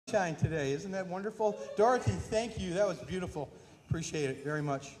Shine today. Isn't that wonderful? Dorothy, thank you. That was beautiful. Appreciate it very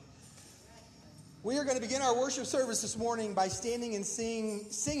much. We are going to begin our worship service this morning by standing and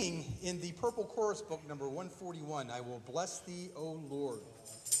singing in the Purple Chorus Book, number 141. I will bless thee, O Lord.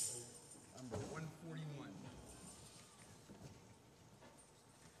 Number 141.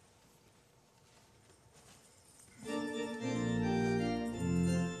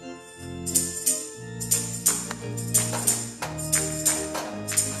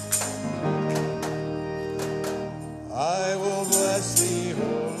 I will bless thee, O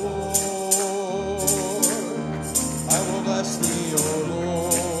Lord. I will bless thee, O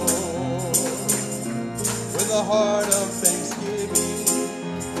Lord, with a heart of thanksgiving.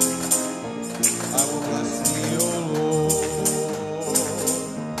 I will bless thee, O Lord,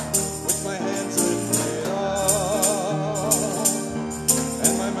 with my hands lifted up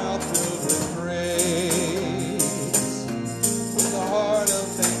and my mouth filled with praise. With a heart of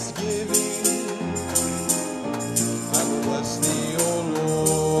thanksgiving, bless thee, O Lord.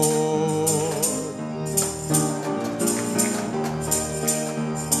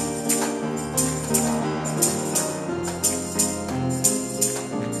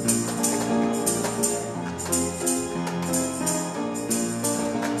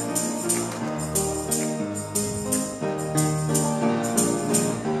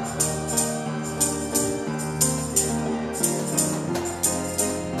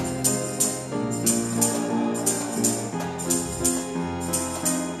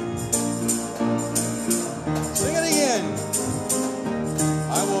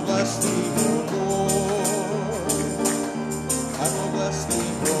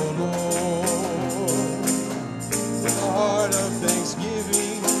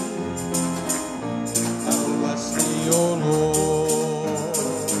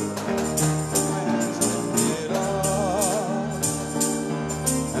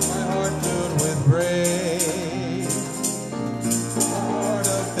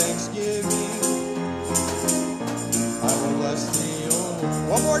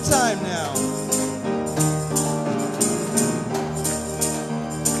 One more time now.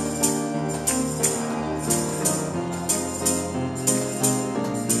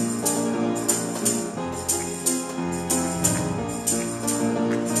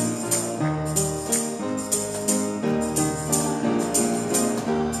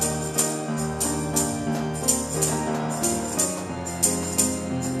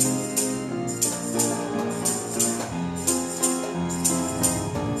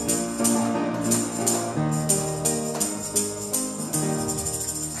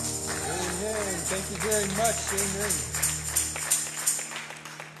 Amen.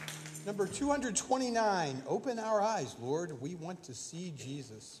 Number 229, open our eyes, Lord. We want to see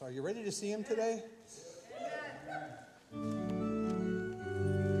Jesus. Are you ready to see him today?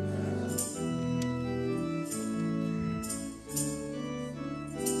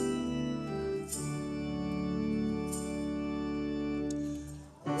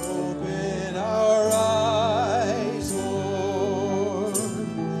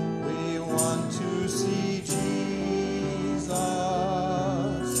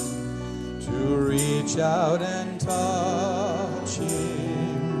 Out and touch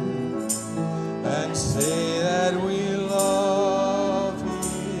him and say that we love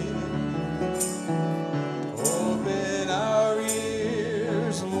him. Open our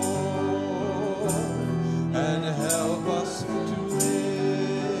ears, Lord, and help us to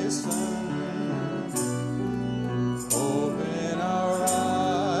listen. Open our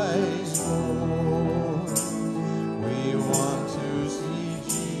eyes, Lord. We want to see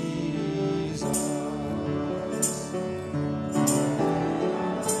Jesus.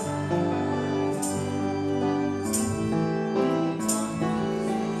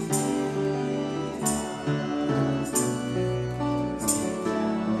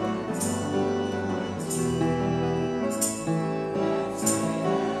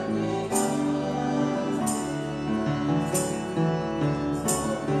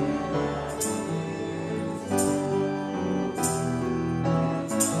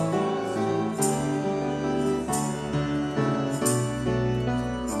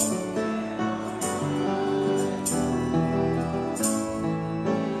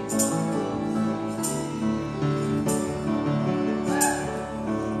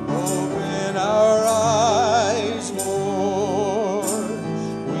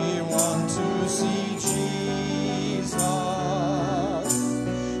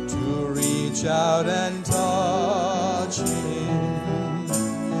 Out and touch him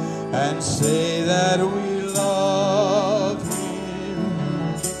and say that we love him.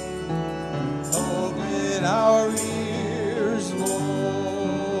 Open our ears,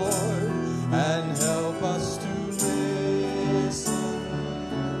 Lord,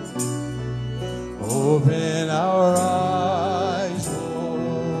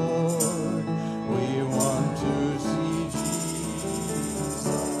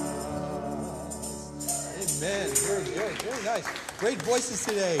 Amen. Very good. Very nice. Great voices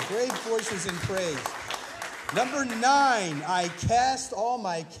today. Great voices in praise. Number 9, I cast all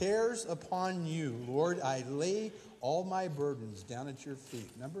my cares upon you. Lord, I lay all my burdens down at your feet.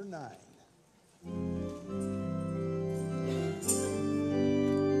 Number 9.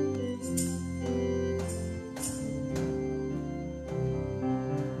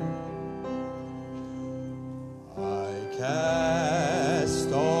 I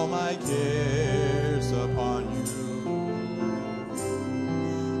cast all my cares upon you.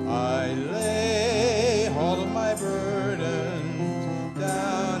 I lay all of my burdens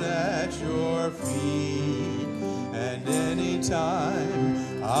down at your feet. And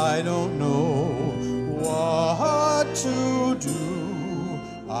anytime I don't know what to do,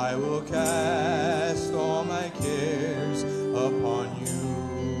 I will cast all my cares upon you.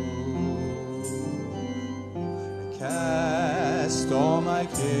 Cast all my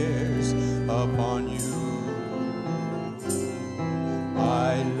cares upon you.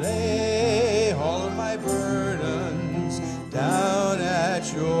 I lay all of my burdens down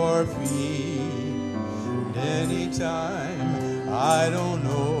at your feet. And anytime I don't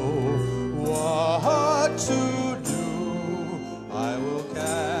know what to do, I will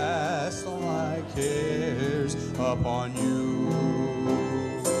cast all my cares upon you.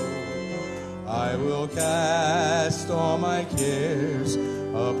 I will cast all my cares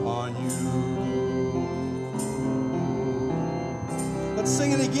upon you. Let's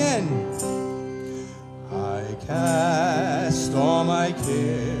sing it again. I cast all my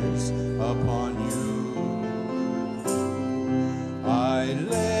cares upon you. I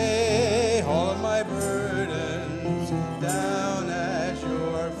lay all of my burdens down at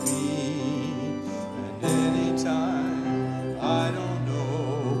your feet. And anytime I don't know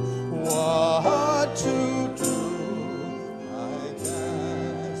what to do, I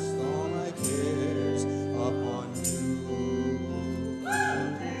cast all my cares upon you.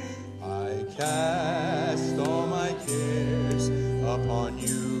 I cast all my cares upon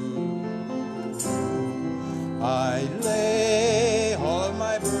you. I lay all of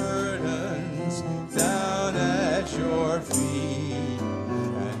my burdens down at your feet.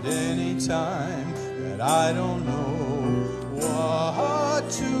 And anytime that I don't know what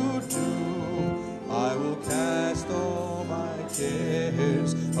to do, I will cast all my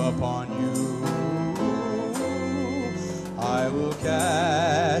cares upon you. I will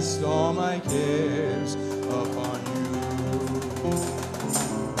cast all my cares upon you.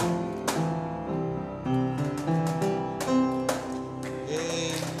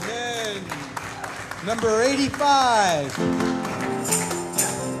 Amen. Number 85.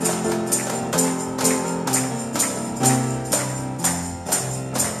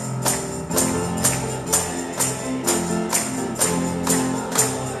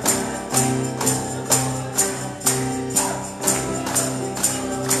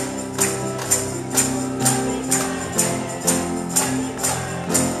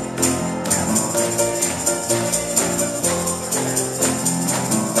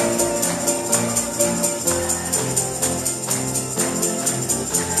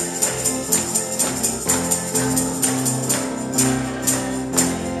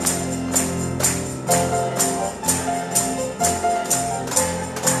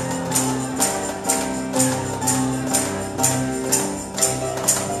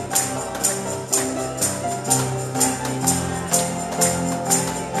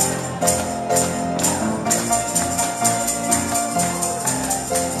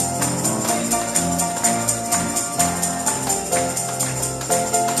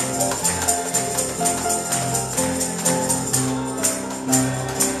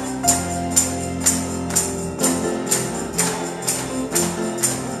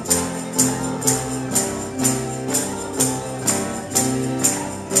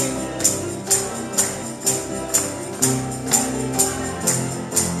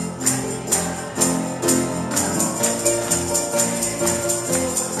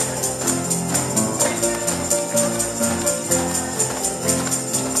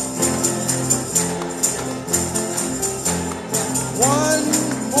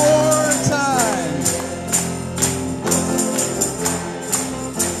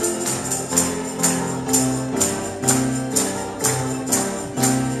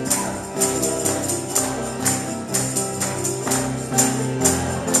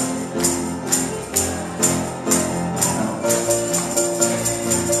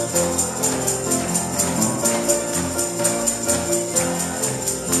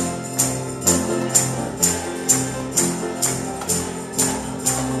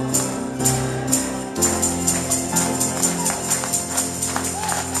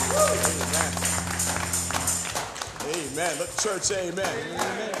 Amen. Let the church say amen.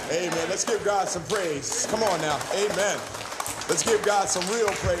 Amen. Amen. Let's give God some praise. Come on now. Amen. Let's give God some real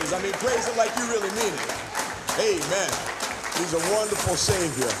praise. I mean, praise it like you really mean it. Amen. He's a wonderful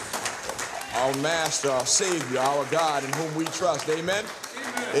Savior. Our Master, our Savior, our God in whom we trust. Amen.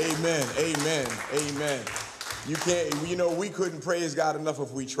 Amen. Amen. Amen. You can't, we couldn't praise God enough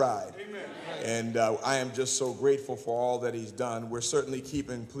if we tried. Amen. And I am just so grateful for all that he's done. We're certainly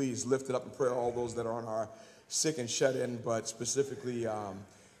keeping, please, lifted up in prayer all those that are on our sick and shut in, but specifically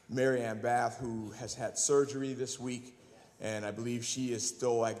Mary Ann Bath, who has had surgery this week. And I believe she is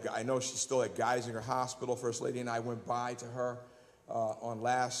still I know she's still at Geisinger Hospital. First Lady and I went by to her on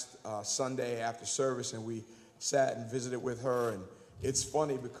last Sunday after service, and we sat and visited with her. And it's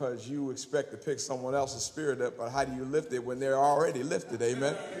funny because you expect to pick someone else's spirit up, but how do you lift it when they're already lifted?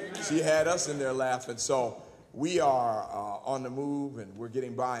 Amen. She had us in there laughing. So we are on the move, and we're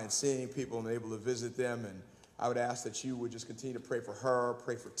getting by and seeing people and able to visit them. And I would ask that you would just continue to pray for her,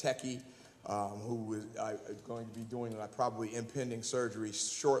 pray for Techie, who is going to be doing probably impending surgery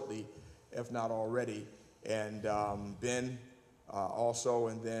shortly, if not already, and Ben also,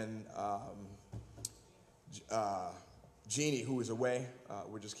 and then Jeannie, who is away.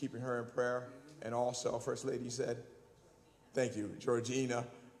 We're just keeping her in prayer. And also, First Lady said, thank you, Georgina.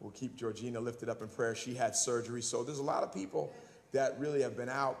 We'll keep Georgina lifted up in prayer. She had surgery. So there's a lot of people that really have been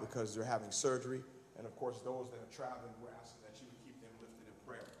out because they're having surgery. And, of course, those that are traveling, we're asking that you would keep them lifted in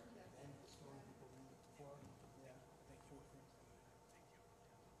prayer.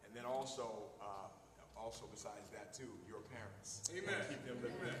 And then also besides that, too, your parents. Amen. Keep them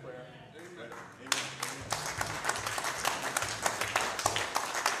lifted in prayer. Amen. Amen.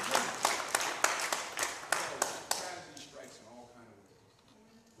 Tragedy strikes in all kinds of ways.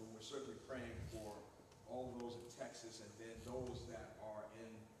 But we're certainly praying for all those in Texas and then those that are in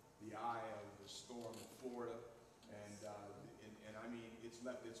the eye of the storm in Florida. And I mean, it's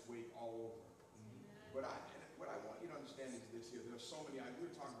left its weight all over. But what I want you to understand is this here. There are so many, we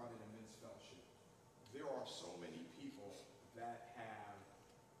were talking about it in men's fellowship. There are so many people that have,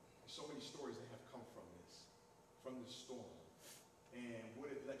 so many stories that have come from this storm. And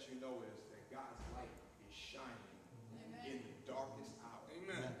what it lets you know is that God's light is shining in the darkest hour.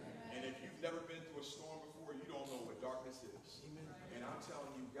 Amen. And if you've never been through a storm before, you don't know what darkness is. Amen. And I'm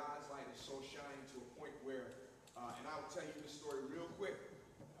telling you, God's light is so shining to a point where, and I'll tell you this story real quick.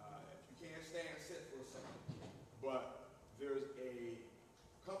 If you can't stand, sit for a second. But there's a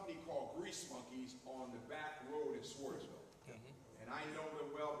company called Grease Monkeys on the back road in Swartzville. And I know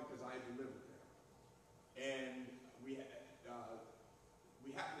them well because I delivered there. And we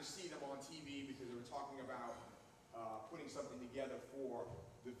happened to see them on TV because they were talking about putting something together for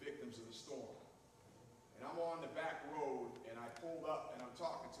the victims of the storm. And I'm on the back road, and I pulled up, and I'm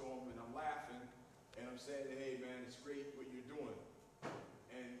talking to them, and I'm laughing, and I'm saying, hey, man, it's great what you're doing.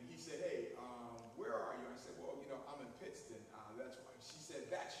 And he said, hey, where are you? I said, well, I'm in Pittston. That's why. She said,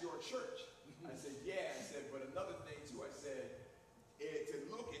 that's your church. I said, yeah. I said, but another thing, too, I said, to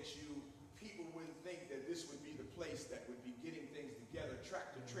look at you, people wouldn't think that this would be the place that would be getting things together,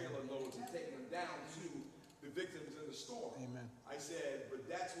 tractor-trailer loads, and taking them down to the victims in the storm. Amen. I said, but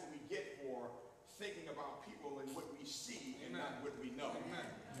that's what we get for thinking about people and what we see and not what we know. Amen.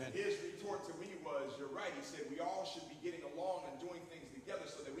 His retort to me was, you're right. He said, we all should be getting along and doing things together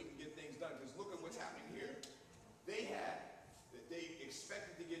so that we can get things done. Because look at what's happening here. They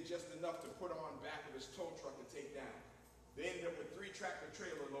expected to get just enough to put on back of his tow truck to take down. They ended up with 3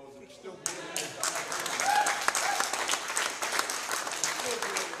 tractor-trailer loads and still doing this stuff right now.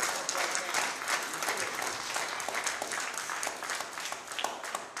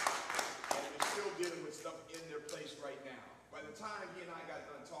 And we're still dealing with stuff in their place right now. By the time he and I got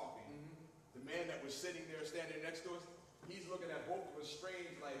done talking, the man that was sitting there standing next to us, he's looking at both of us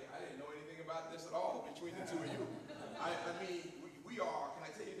strange, like, I didn't know anything about this at all between the two of you. I mean, we are, can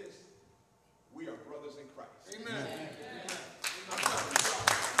I tell you this? We are brothers in Christ. Amen. Amen. I'm telling you,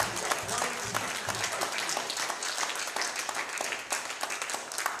 we are brothers in Christ.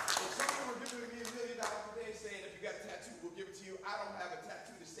 So someone will give me $1 million today saying, if you got a tattoo, we'll give it to you. I don't have a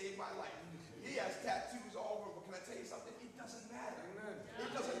tattoo to save my life. He has tattoos all over, but can I tell you something? It doesn't matter. Amen.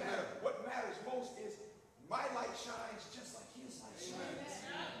 It doesn't matter. What matters most is my light shines just like his light shines.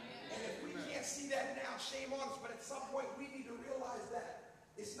 And if we can't see that now, shame on us. But at some point, we need to realize that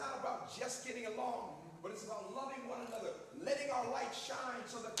it's not about just getting along, but it's about loving one another, letting our light shine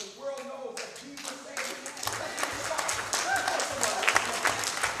so that the world knows that Jesus saves.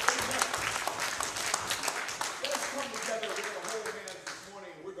 Let's come together. We're going to hold hands this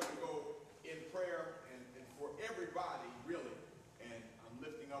morning, and we're going to go in prayer and for everybody, really. And I'm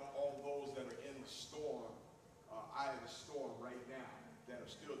lifting up all those that are in the storm, eye of the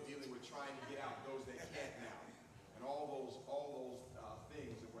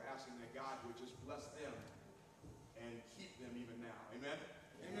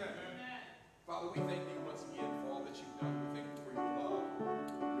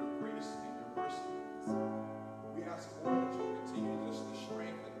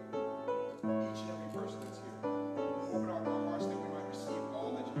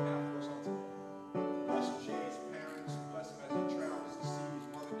you have for us on today. Bless Jay's parents. Bless him as he travels to see his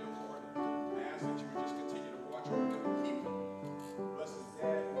mother, dear Lord. I ask that you would just continue to watch over them and keep them. Bless his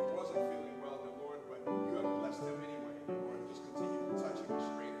dad who wasn't feeling well, dear Lord, but you have blessed him anyway, dear Lord. Just continue to touch him and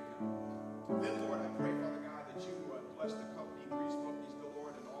strengthen him. Then, Lord, I pray, Father God, that you would bless the company, Grease Monkeys, dear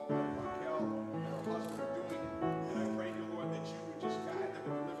Lord, and all that Raquel and her husband are doing. And I pray, dear Lord, that you would just guide them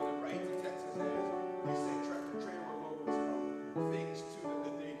and deliver them right to Texas as they send tractor-trailer loads of things to them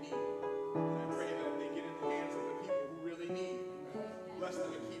that they need. And I pray that they get in the hands of the people who really need it. Bless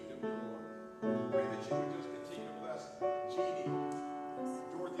them and keep them, dear Lord. I pray that you would just continue to bless Jeannie,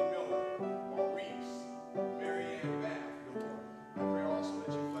 Dorothy Miller, Maurice, Mary Ann Bath, dear Lord. I pray also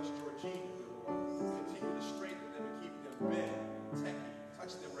that you bless Georgina, dear Lord. Continue to strengthen them and keep them. Ben, Techie,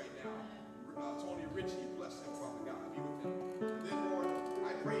 touch them right now. Tony Ritchie, bless him, Father God. Be with him. And then, Lord,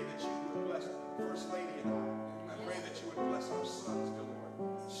 I pray that you would bless First Lady and I pray that you would bless our sons, dear Lord.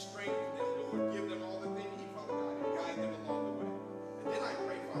 Strengthen them, dear Lord. Give them all that they need, Father God, and guide them along the way. And then I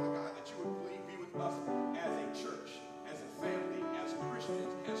pray, Father God, that you would be with us as a church, as a family, as Christians,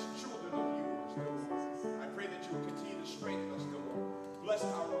 as children of yours, dear Lord. I pray that you would continue to strengthen us, dear Lord. Bless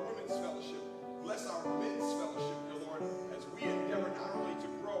our women's fellowship. Bless our men's fellowship, dear Lord, as we endeavor not only to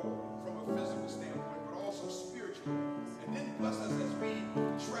grow from a physical standpoint, but also spiritually. And then bless us as we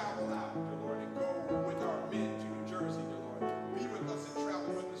travel out, dear Lord, and go with our men to New Jersey, dear Lord. Be with us and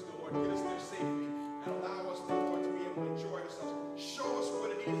travel with us, dear Lord. Get us there safely and allow us, dear Lord, to be able to enjoy ourselves. Show us what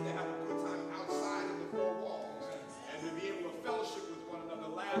it is to have a good time outside of the four walls and to be able to fellowship with one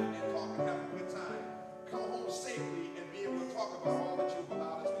another, laugh and talk and have a good time. Come home safely and be able to talk about all that you've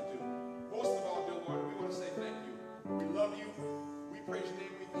allowed us to do. Most of all, dear Lord, we want to say thank you. We love you. We praise your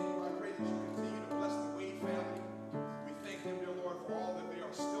name. We thank you. I pray that you continue to bless the Wade family. We thank them, dear Lord, for all that they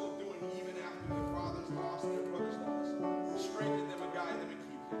are still doing even after their fathers lost and their brothers lost. Strengthen them and guide them and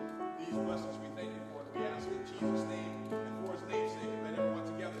keep them. These blessings we thank you for. We ask in Jesus' name and for his name's sake. And let everyone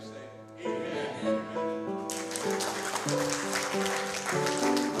together say, amen.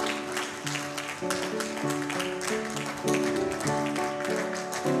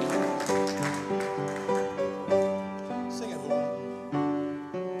 Sing it, Lord.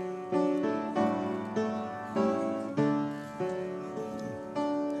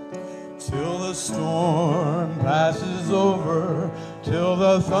 Till the storm passes over, till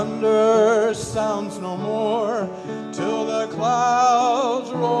the thunder sounds no more, till the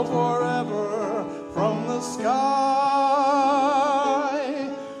clouds roll forever from the sky.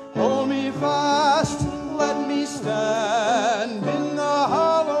 Hold me fast, let me stand in the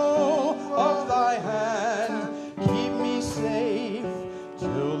hollow of thy hand. Keep me safe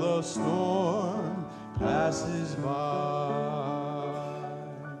till the storm passes by.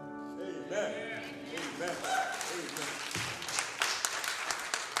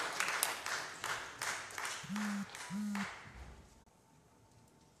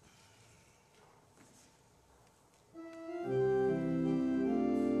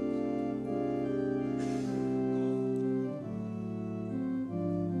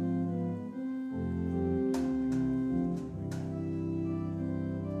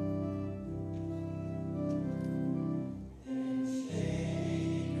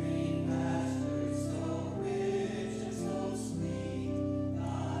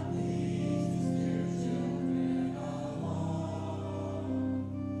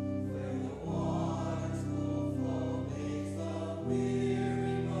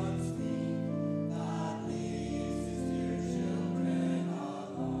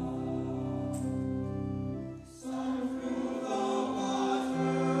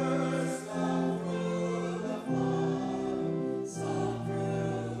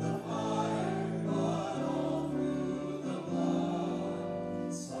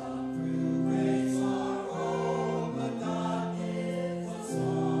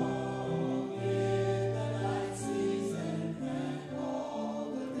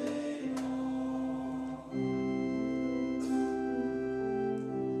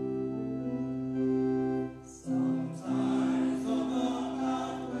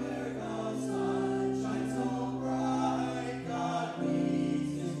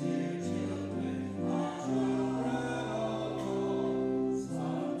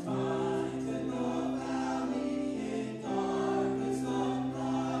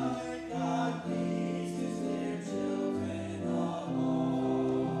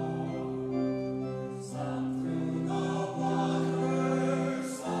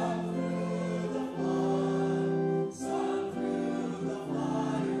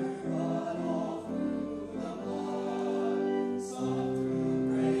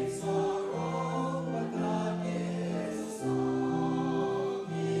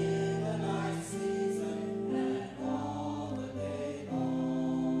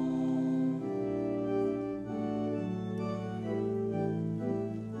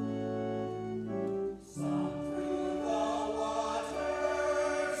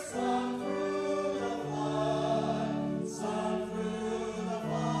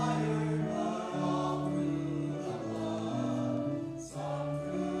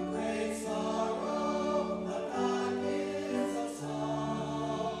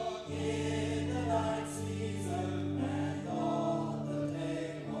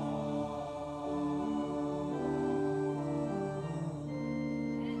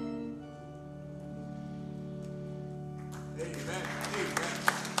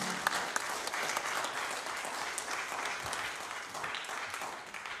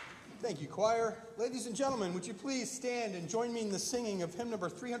 Thank you, choir. Ladies and gentlemen, would you please stand and join me in the singing of hymn number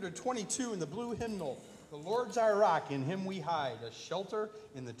 322 in the blue hymnal, "The Lord's Our Rock, in Him We Hide, a Shelter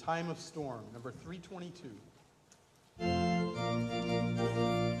in the Time of Storm," number 322.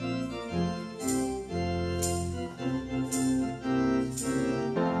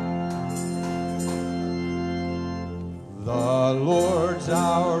 The Lord's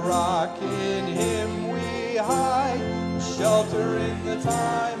our rock, in Him we hide, a shelter in the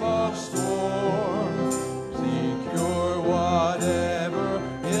time of storm. Secure whatever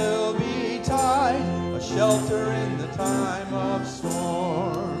ill betide, a shelter in the time of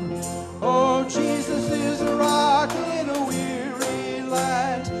storm. Oh, Jesus is a rock in a weary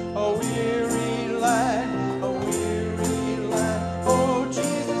land, a weary land, a weary land. Oh,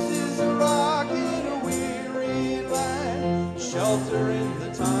 Jesus is a rock in a weary land, shelter in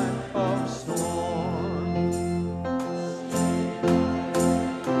the time of storm.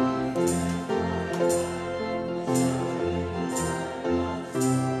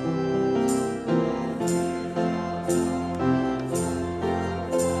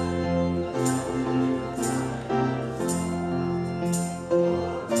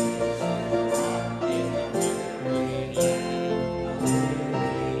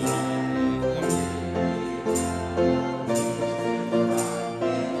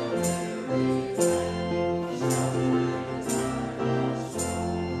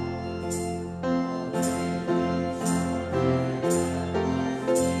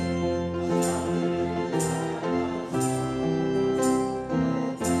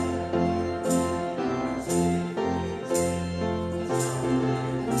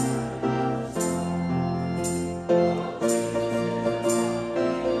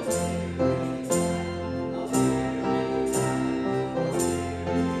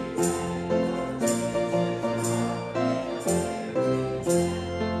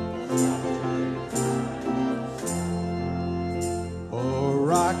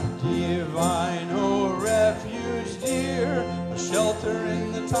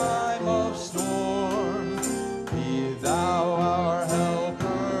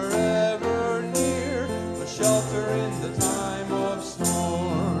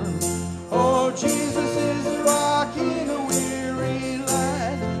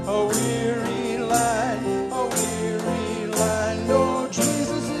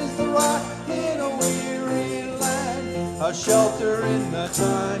 A shelter in the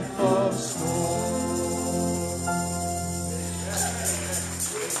time of storm.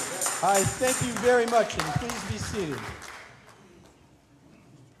 I thank you very much, and please be seated.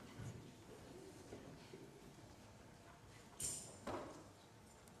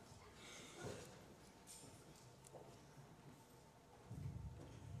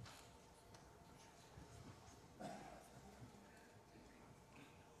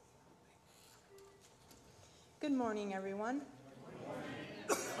 Good morning, everyone.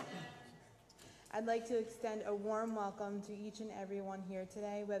 I'd like to extend a warm welcome to each and everyone here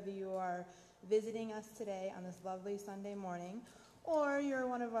today, whether you are visiting us today on this lovely Sunday morning, or you're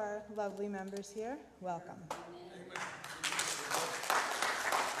one of our lovely members here. Welcome.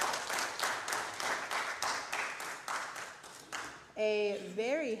 A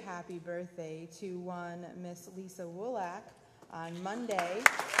very happy birthday to one Miss Lisa Woolak on Monday,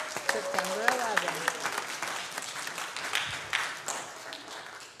 September 11th.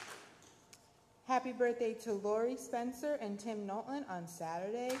 Happy birthday to Lori Spencer and Tim Knowlton on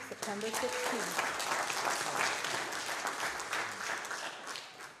Saturday, September 16th.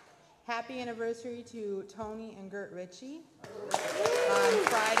 Happy anniversary to Tony and Gert Ritchie on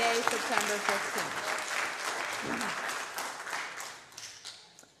Friday, September 15th.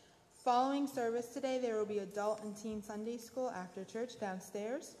 Following service today, there will be adult and teen Sunday school after church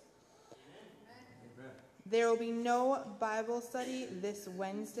downstairs. There will be no Bible study this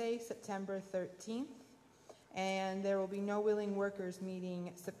Wednesday, September 13th, and there will be no Willing Workers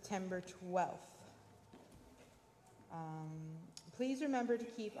meeting September 12th. Please remember to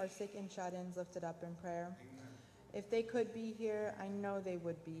keep our sick and shut-ins lifted up in prayer. If they could be here, I know they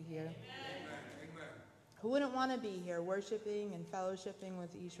would be here. Who wouldn't want to be here worshiping and fellowshipping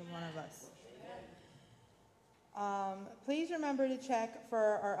with each one of us? Please remember to check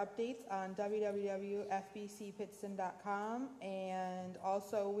for our updates on www.fbcpittston.com, and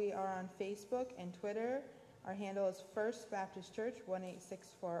also we are on Facebook and Twitter. Our handle is First Baptist Church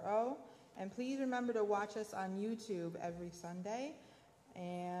 18640, and please remember to watch us on YouTube every Sunday.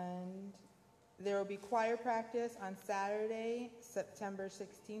 And there will be choir practice on Saturday, September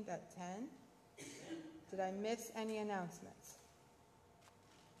 16th at 10. Did I miss any announcements?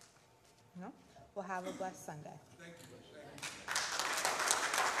 No? We'll have a blessed Sunday. Thank you.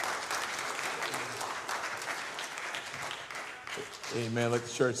 Amen. Let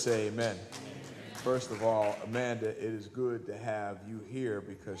the church say amen. First of all, Amanda, it is good to have you here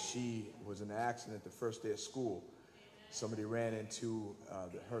because she was in an accident the first day of school. Somebody ran into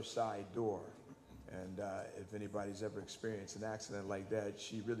her side door. And if anybody's ever experienced an accident like that,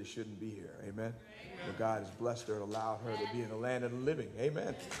 she really shouldn't be here. Amen. But God has blessed her and allowed her to be in the land of the living.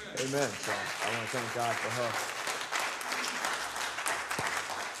 Amen. Amen. So I want to thank God for her.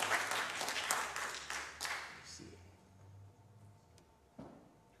 Let's see.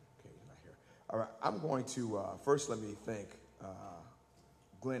 Okay, he's not here. All right, I'm going to first let me thank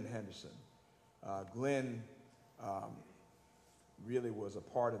Glenn Henderson. Glenn really was a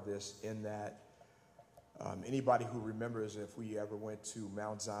part of this in that anybody who remembers if we ever went to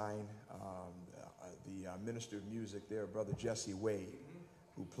Mount Zion, the minister of music there, Brother Jesse Wade,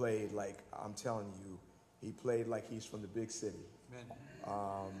 who played like, I'm telling you, he played like he's from the big city.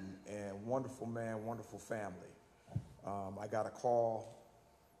 And wonderful man, wonderful family. I got a call.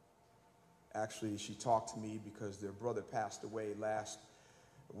 Actually, she talked to me because their brother passed away last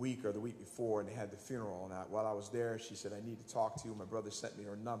week or the week before, and they had the funeral. And while I was there, she said, I need to talk to you. My brother sent me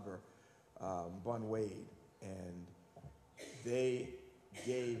her number. Bun Wade, and they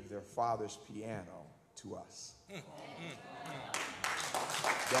gave their father's piano to us.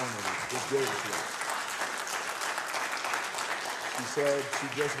 Just gave it to us. She said she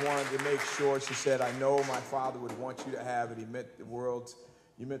just wanted to make sure. She said, I know my father would want you to have it. He meant the world.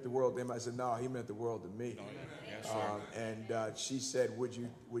 You meant the world to him. I said, no, he meant the world to me. And she said, would you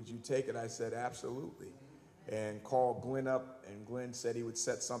take it? I said, absolutely. And called Glenn up, and Glenn said he would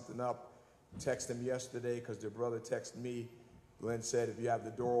set something up. Texted him yesterday because their brother texted me. Glenn said, if you have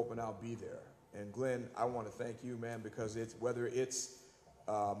the door open, I'll be there. And Glenn, I want to thank you, man, because whether it's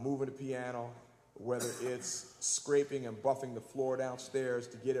moving the piano, whether it's scraping and buffing the floor downstairs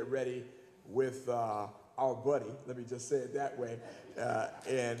to get it ready with our buddy, let me just say it that way,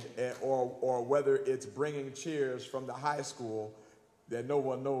 or whether it's bringing chairs from the high school that no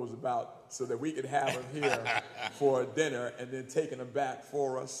one knows about so that we could have them here for dinner and then taking them back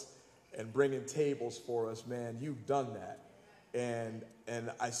for us and bringing tables for us, man, you've done that. And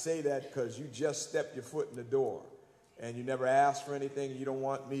I say that because you just stepped your foot in the door and you never asked for anything. You don't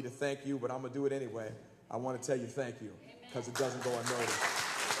want me to thank you, but I'm going to do it anyway. I want to tell you thank you because it doesn't go unnoticed.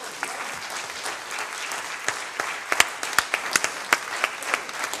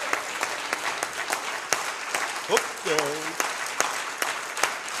 Okay.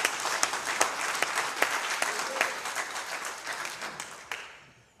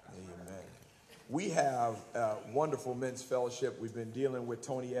 We have a wonderful men's fellowship. We've been dealing with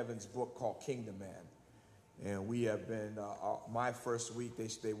Tony Evans' book called Kingdom Man. And we have been, my first week,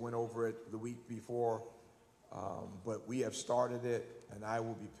 they went over it the week before, but we have started it, and I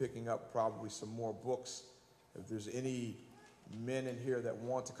will be picking up probably some more books. If there's any men in here that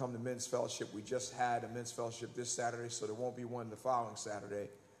want to come to men's fellowship, we just had a men's fellowship this Saturday, so there won't be one the following Saturday,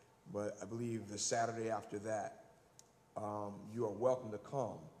 but I believe the Saturday after that, you are welcome to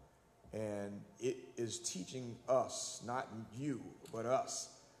come. And it is teaching us, not you, but us,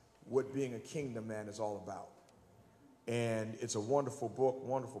 what being a kingdom man is all about. And it's a wonderful book,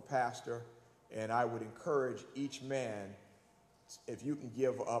 wonderful pastor, and I would encourage each man, if you can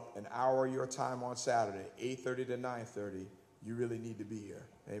give up an hour of your time on Saturday, 8:30 to 9:30, you really need to be here.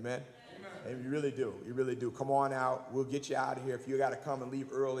 Amen? Amen. And you really do. You really do. Come on out. We'll get you out of here. If you got to come and leave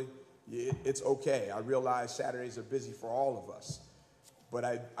early, it's okay. I realize Saturdays are busy for all of us. But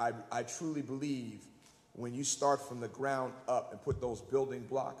I truly believe when you start from the ground up and put those building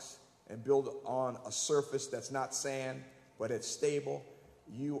blocks and build on a surface that's not sand, but it's stable,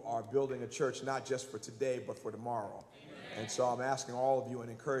 you are building a church not just for today, but for tomorrow. Amen. And so I'm asking all of you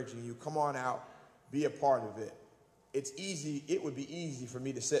and encouraging you, come on out, be a part of it. It's easy. It would be easy for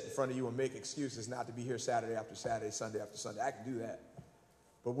me to sit in front of you and make excuses not to be here Saturday after Saturday, Sunday after Sunday. I can do that.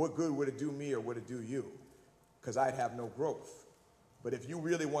 But what good would it do me or would it do you? Because I'd have no growth. But if you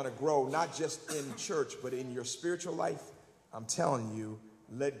really want to grow, not just in church, but in your spiritual life, I'm telling you,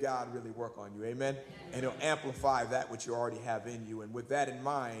 let God really work on you. Amen? And he'll amplify that which you already have in you. And with that in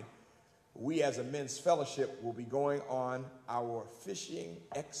mind, we as a men's fellowship will be going on our fishing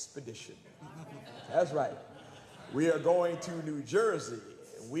expedition. That's right. We are going to New Jersey.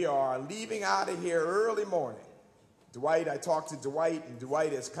 We are leaving out of here early morning. I talked to Dwight, and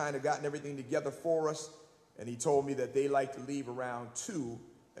Dwight has kind of gotten everything together for us. And he told me that they like to leave around 2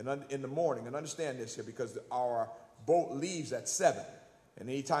 in the morning. And understand this here, because our boat leaves at 7. And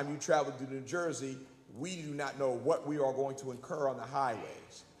anytime you travel to New Jersey, we do not know what we are going to incur on the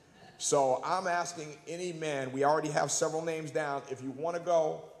highways. So I'm asking any man, we already have several names down. If you want to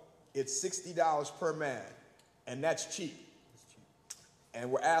go, it's $60 per man. And that's cheap. And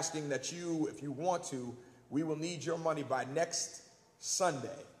we're asking that you, if you want to, we will need your money by next Sunday.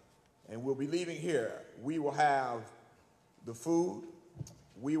 And we'll be leaving here. We will have the food.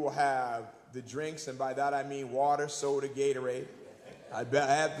 We will have the drinks. And by that I mean water, soda, Gatorade. I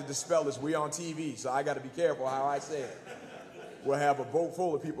have to dispel this. We're on TV, so I got to be careful how I say it. We'll have a boat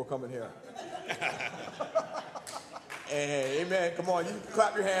full of people coming here. And amen. Come on, you can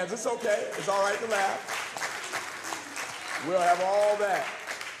clap your hands. It's okay. It's all right to laugh. We'll have all that.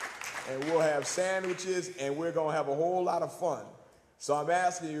 And we'll have sandwiches, and we're going to have a whole lot of fun. So I'm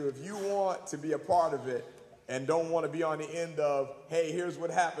asking you, if you want to be a part of it and don't want to be on the end of, hey, here's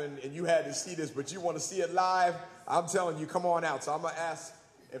what happened, and you had to see this, but you want to see it live, I'm telling you, come on out. So I'm going to ask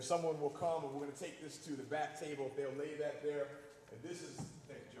if someone will come, and we're going to take this to the back table, if they'll lay that there. And this is,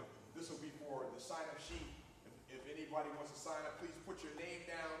 thank you, Joe. This will be for the sign-up sheet. If anybody wants to sign up, please put your name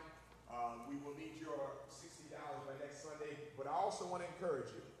down. We will need your $60 by next Sunday. But I also want to encourage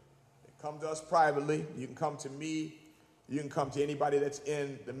you. Come to us privately. You can come to me. You can come to anybody that's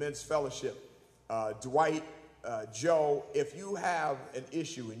in the men's fellowship. Dwight, Joe, if you have an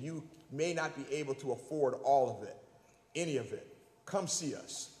issue and you may not be able to afford all of it, any of it, come see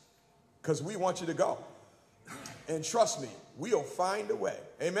us. Because we want you to go. And trust me, we'll find a way.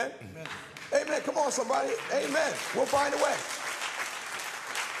 Amen? Amen. Amen. Come on, somebody. Amen. We'll find a way.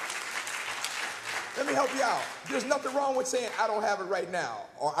 Let me help you out. There's nothing wrong with saying, I don't have it right now,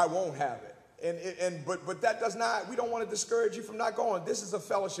 or I won't have it. But that does not, we don't want to discourage you from not going. This is a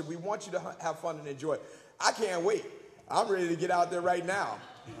fellowship. We want you to have fun and enjoy it. I can't wait. I'm ready to get out there right now.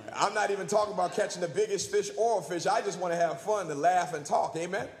 I'm not even talking about catching the biggest fish or a fish. I just want to have fun, to laugh and talk.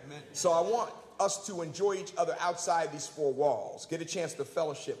 Amen? Amen. So I want us to enjoy each other outside these four walls. Get a chance to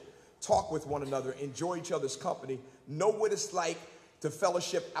fellowship, talk with one another, enjoy each other's company, know what it's like to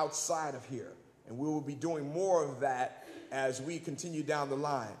fellowship outside of here. And we will be doing more of that as we continue down the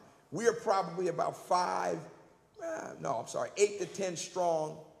line. We are probably about 8 to 10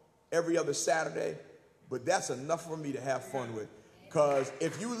 strong every other Saturday. But that's enough for me to have fun with. Because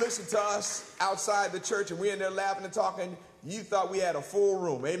if you listen to us outside the church and we're in there laughing and talking, you thought we had a full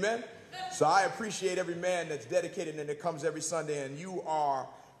room. Amen? So I appreciate every man that's dedicated and that comes every Sunday. And you are,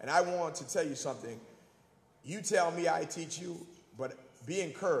 and I want to tell you something. You tell me I teach you, but be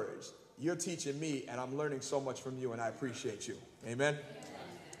encouraged. You're teaching me, and I'm learning so much from you, and I appreciate you. Amen? If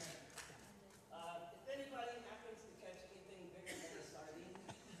anybody happens to catch anything bigger than a sardine,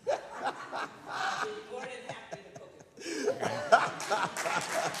 I'll be more than happy to cook it.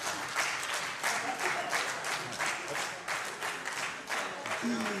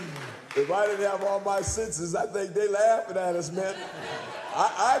 If I didn't have all my senses, I think they laughing at us, man.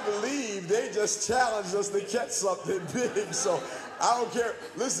 I believe they just challenged us to catch something big, so I don't care.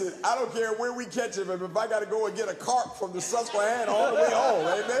 Listen, I don't care where we catch him. If I got to go and get a carp from the Susquehanna all the way home,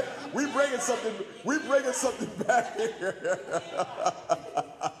 amen. We bringing something back here.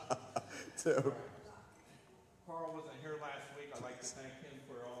 Carl wasn't here last week. I'd like to thank him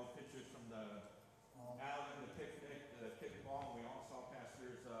for all the pictures from the outing, the picnic, the kickball. We all saw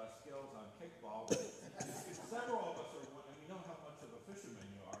Pastor's skills on kickball. Several of us are wondering, we know how much of a fisherman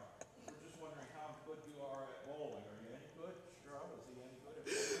you are. We're just wondering how good you are at bowling. Are you any good? Sure, is he any good at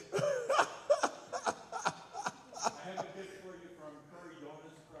bowling? I have a gift for you from Curry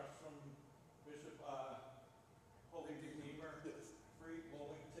Jonas across from Bishop Holy Redeemer. Free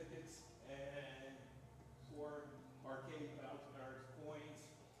bowling tickets and 4 arcade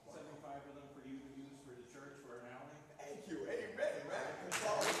coins, 75 of them for you to use for the church for an outing. Thank you. Amen, man.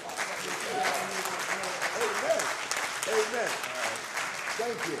 Amen. Amen.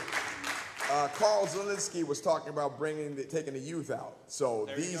 Thank you. Carl Zielinski was talking about taking the youth out. So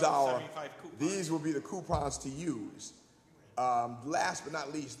these will be the coupons to use. Last but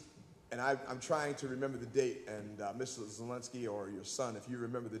not least, and I'm trying to remember the date, and Mr. Zielinski or your son, if you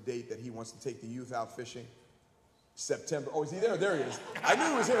remember the date that he wants to take the youth out fishing, September. Oh, is he there? There he is. I knew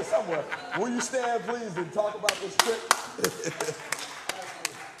he was here somewhere. Will you stand, please, and talk about this trip?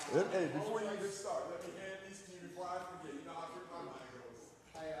 Hey, before you even start, let me hand these to you before I forget. You know how quick my mind goes.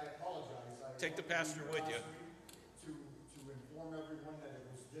 I apologize. Take the pastor with you. To inform everyone that it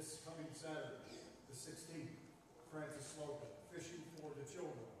was this coming Saturday, the 16th, Francis Slocum, Fishing for the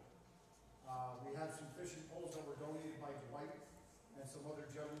Children. We had some fishing poles that were donated by Dwight and some other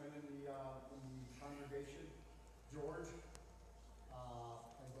gentlemen in the congregation. George,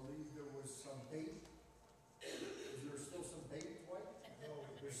 I believe there was some bait. Is there still some bait, Dwight? No,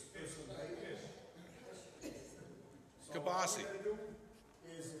 there's some bait. So Kabasi. what we're going to do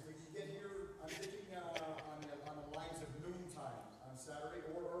is if we can get here, I'm thinking on the lines of noontime on Saturday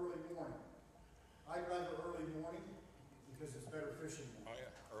or early morning. I'd rather early morning because it's better fishing.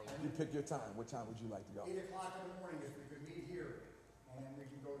 pick your time. What time would you like to go? 8 o'clock in the morning, if we could meet here, and then we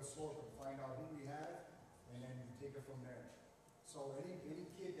can go to Slocum, find out who we have, and then take it from there. So any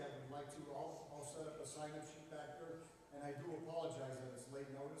kid that would like to, I'll set up a sign-up sheet back there, and I do apologize that it's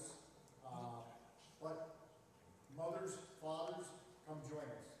late notice. But mothers, fathers, come join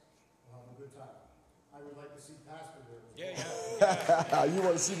us. We'll have a good time. I would like to see Pastor there. You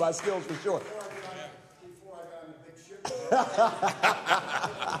want to see my skills for sure. Before I got on the big ship.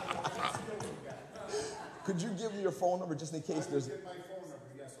 Could you give me your phone number just in case there's... Get my phone number,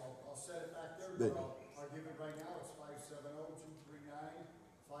 yes. I'll set it back there. There. I'll give it right now. It's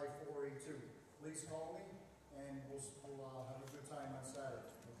 570-239-5482. Please call me, and we'll have a good time on Saturday,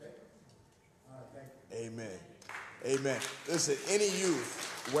 okay? All right, thank you. Amen. Amen. Listen, any youth,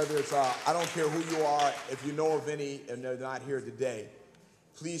 whether it's, I don't care who you are, if you know of any and they're not here today,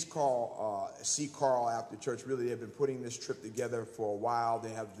 please see Carl after church. Really, they've been putting this trip together for a while.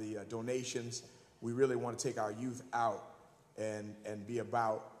 They have the donations. We really want to take our youth out and be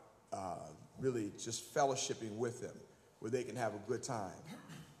about really just fellowshipping with them where they can have a good time.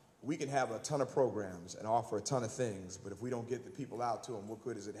 We can have a ton of programs and offer a ton of things, but if we don't get the people out to them, what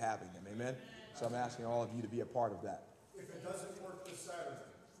good is it having them? Amen? So I'm asking all of you to be a part of that. If it doesn't work this Saturday,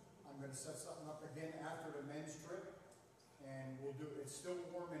 I'm going to set something up again after the men's trip, and we'll do it. It's still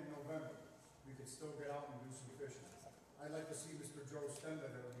warm in November. We could still get out and do some fishing. I'd like to see Mr. Joe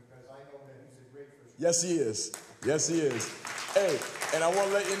Stenda there because I know that he's a great fisherman. Yes, he is. Yes, he is. Hey, and I want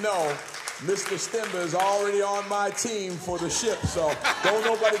to let you know, Mr. Stemba is already on my team for the ship, so don't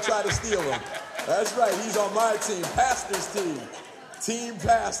nobody try to steal him. That's right, he's on my team, Pastor's team. Team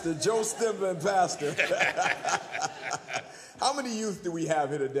Pastor, Joe Stemba and Pastor. How many youth do we have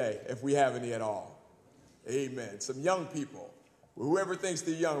here today, if we have any at all? Amen. Some young people. Whoever thinks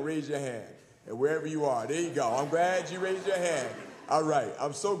they're young, raise your hand. And wherever you are, there you go. I'm glad you raised your hand. All right,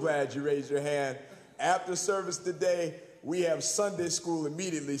 I'm so glad you raised your hand. After service today, we have Sunday school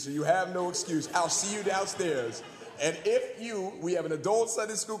immediately, so you have no excuse. I'll see you downstairs. And we have an adult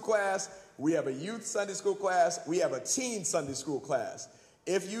Sunday school class, we have a youth Sunday school class, we have a teen Sunday school class.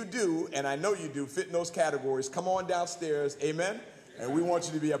 If you do, and I know you do, fit in those categories, come on downstairs, amen? And we want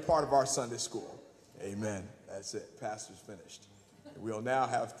you to be a part of our Sunday school. Amen. That's it. Pastor's finished. We'll now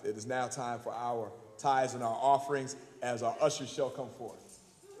it is now time for our tithes and our offerings as our ushers shall come forth.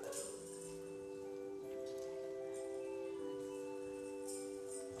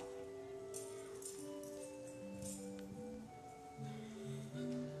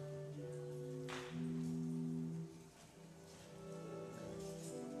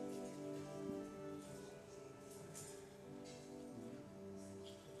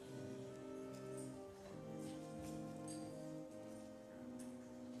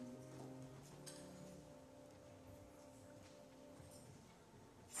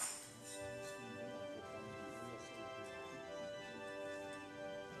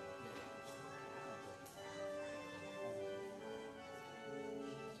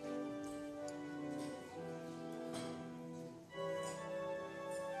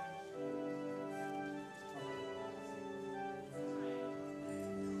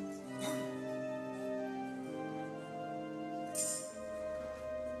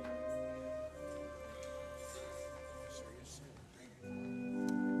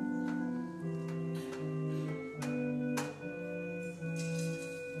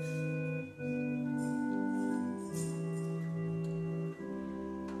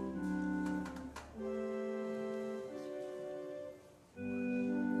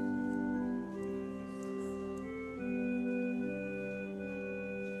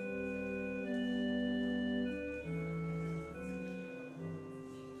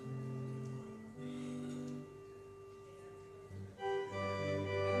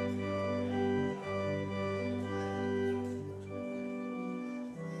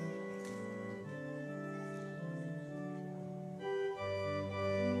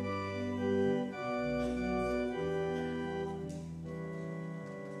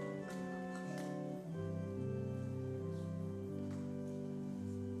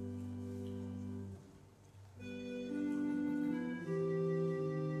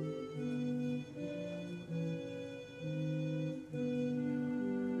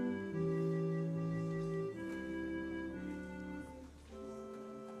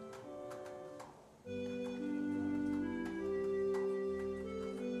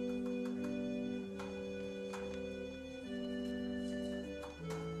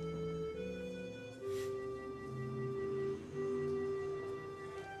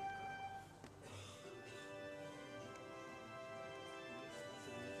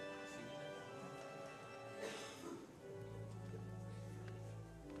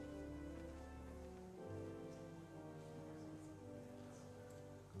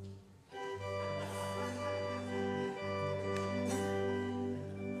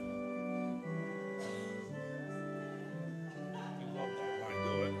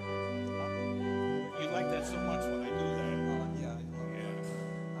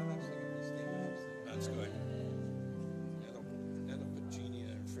 That's good. That'll put Jeannie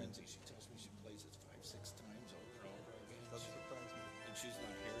in a frenzy. She tells me she plays it 5-6 times over and over again. Doesn't surprise me. And she's not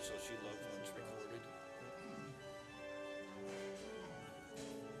here, so she loves when it's recorded.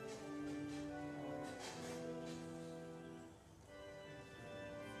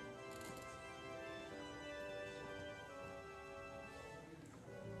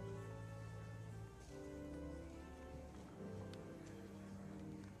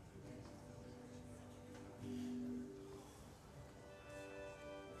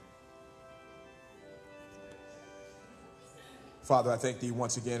 Father, I thank thee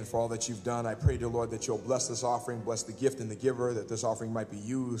once again for all that you've done. I pray, dear Lord, that you'll bless this offering, bless the gift and the giver, that this offering might be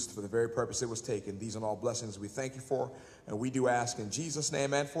used for the very purpose it was taken. These and all blessings we thank you for, and we do ask in Jesus'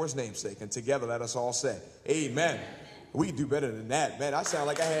 name and for his name's sake. And together let us all say, amen. We can do better than that. Man, I sound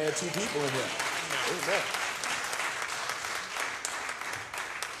like I had 2 people in here. Amen.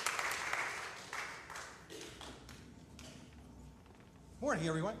 Morning,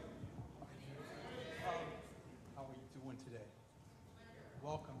 everyone. How are you doing today?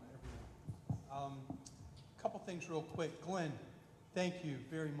 Welcome, everyone. A couple things real quick. Glenn, thank you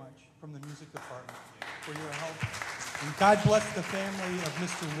very much from the music department for your help. And God bless the family of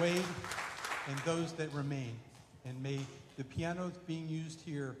Mr. Wade and those that remain. And may the pianos being used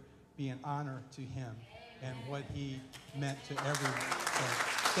here be an honor to him and what he meant to everyone. So,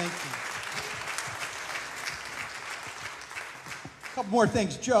 thank you. A couple more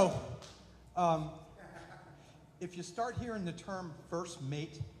things. Joe, if you start hearing the term first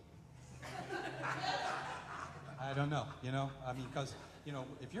mate, I don't know, I mean, because,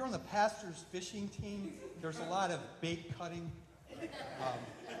 if you're on the pastor's fishing team, there's a lot of bait cutting,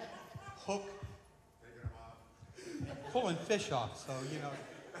 hook, pulling fish off. So, you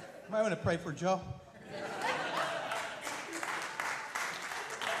might want to pray for Joe.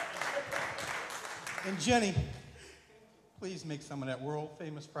 And Jenny, please make some of that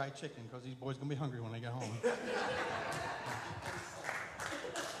world-famous fried chicken, because these boys are going to be hungry when they get home.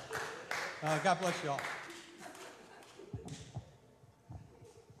 God bless you all.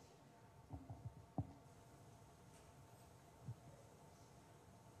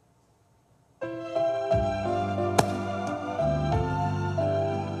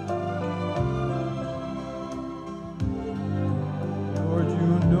 Lord,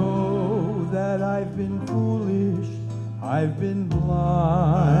 you know that I've been foolish, I've been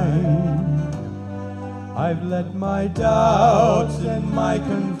blind. I've let my doubts and my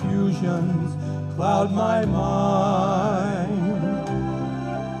confusions cloud my mind.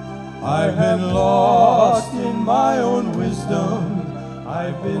 I've been lost in my own wisdom,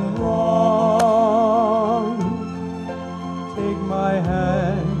 I've been wrong. Take my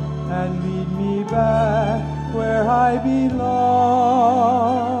hand and lead me back where I belong.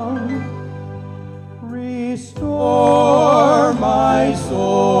 Restore my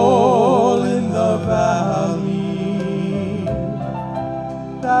soul in the valley,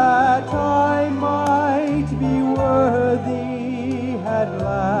 that I might be worthy at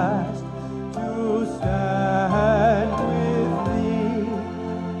last to stand with thee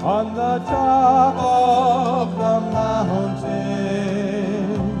on the top of the mountain.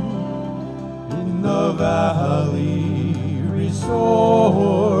 In the valley,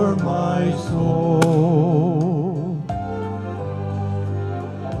 restore my soul.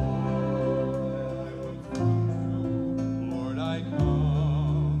 Lord, I come.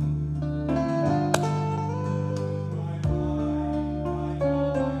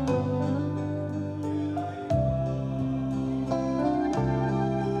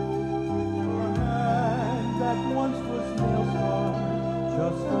 Your hand that once was nail-scarred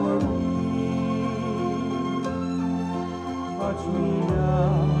just for me. Touch me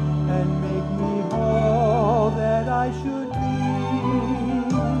now and make me all that I should be.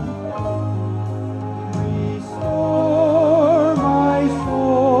 Restore my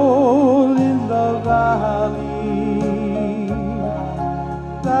soul in the valley,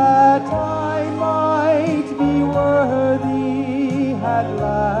 that I might be worthy at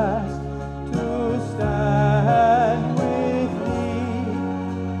last to stand with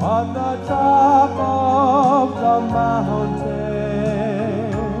thee on the top of the mountain.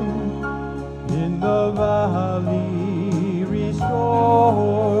 In the valley,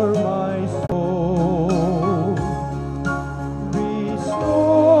 restore my soul.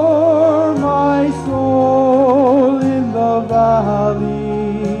 Restore my soul in the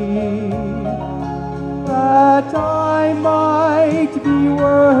valley, that I might be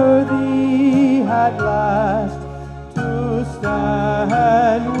worthy at last to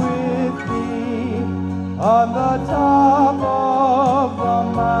stand with thee on the top of the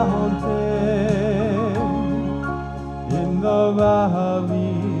mountain.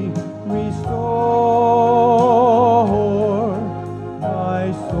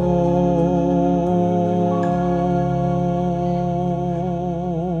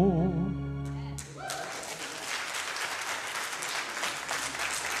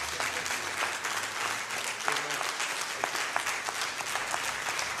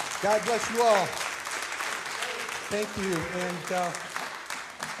 God bless you all. Thank you. And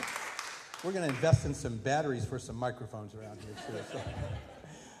we're going to invest in some batteries for some microphones around here, too.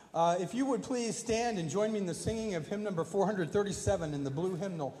 So, if you would please stand and join me in the singing of hymn number 437 in the blue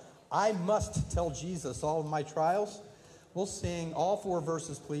hymnal, I Must Tell Jesus All of My Trials. We'll sing all 4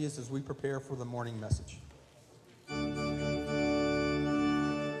 verses, please, as we prepare for the morning message.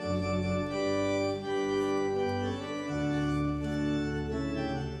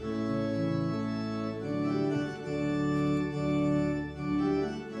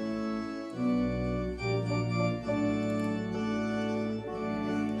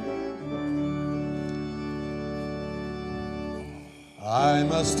 I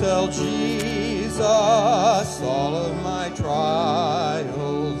must tell Jesus all of my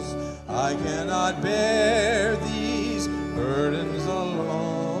trials. I cannot bear these burdens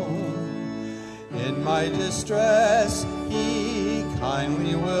alone. In my distress, He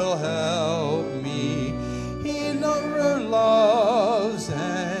kindly will help me. He never loves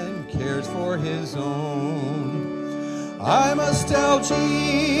and cares for His own. I must tell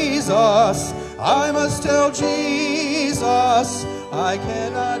Jesus, I must tell Jesus, I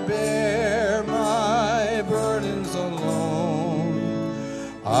cannot bear my burdens alone.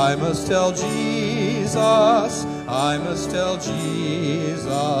 I must tell Jesus, I must tell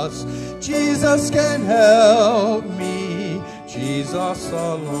Jesus, Jesus can help me, Jesus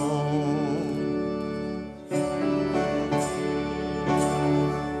alone.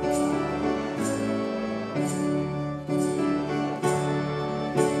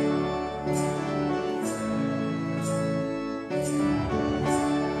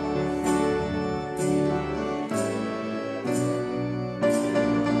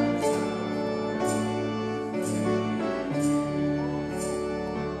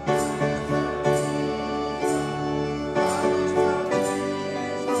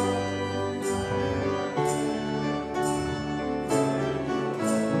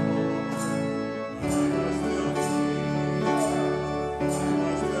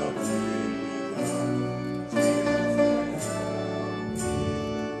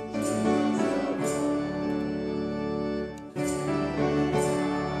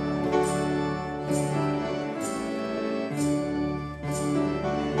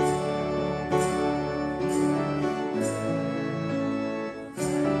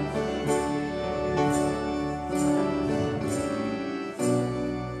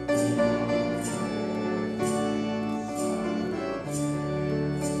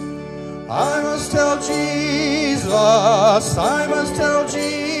 I must tell Jesus, I must tell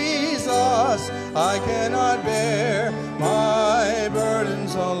Jesus, I cannot bear my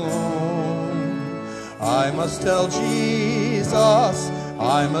burdens alone. I must tell Jesus,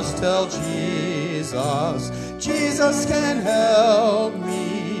 I must tell Jesus, Jesus can help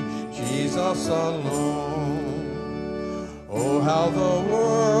me, Jesus alone. Oh, how the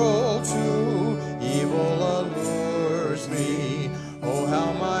world to evil allures me. Oh,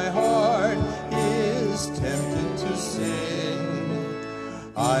 how my heart is tempted to sin.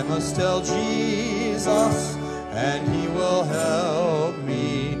 I must tell Jesus, and He will help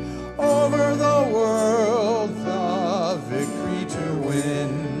me over the world, the victory to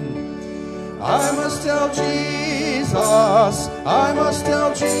win. I must tell Jesus, I must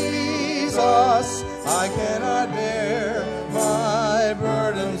tell Jesus, I cannot bear my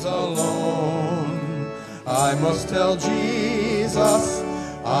burdens alone. I must tell Jesus,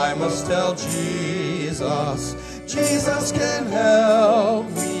 I must tell Jesus, Jesus can help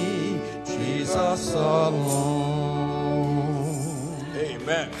me, Jesus alone.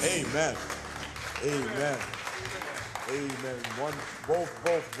 Amen, amen, amen, amen.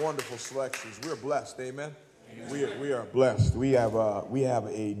 Both wonderful selections. We're blessed, amen. We are blessed. We have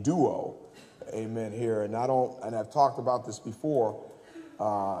a duo, amen, here. And I've talked about this before.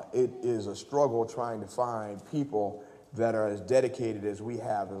 It is a struggle trying to find people that are as dedicated as we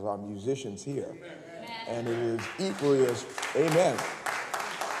have as our musicians here. Amen. And it is equally as, amen.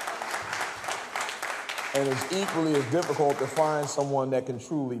 And it's equally as difficult to find someone that can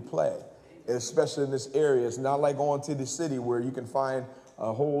truly play, especially in this area. It's not like going to the city where you can find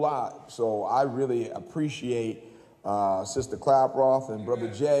a whole lot. So I really appreciate Sister Claproth and Brother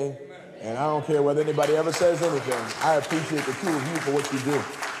Jay. And I don't care whether anybody ever says anything. I appreciate the two of you for what you do.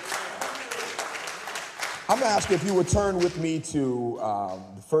 I'm going to ask you if you would turn with me to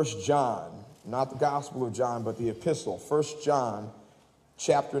 1 John, not the Gospel of John, but the epistle. 1 John,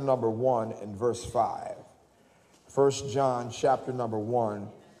 chapter number 1 and verse 5. 1 John, chapter number 1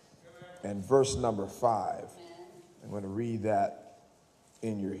 and verse number 5. I'm going to read that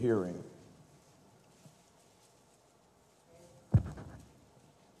in your hearing.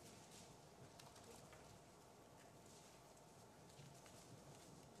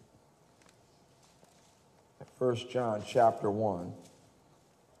 1 John chapter 1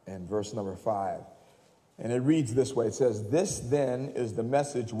 and verse number 5. And it reads this way. It says, "This then is the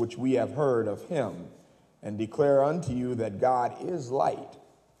message which we have heard of him, and declare unto you that God is light,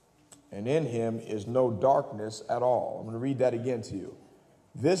 and in him is no darkness at all." I'm going to read that again to you.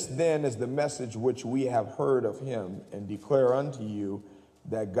 "This then is the message which we have heard of him, and declare unto you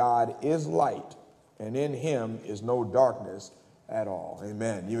that God is light, and in him is no darkness at all."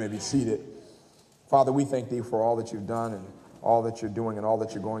 Amen. You may be seated. Father, we thank thee for all that you've done and all that you're doing and all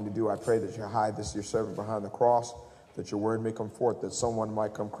that you're going to do. I pray that you hide this, your servant, behind the cross, that your word may come forth, that someone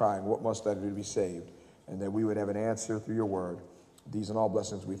might come crying, "What must I do to be saved?" And that we would have an answer through your word. These and all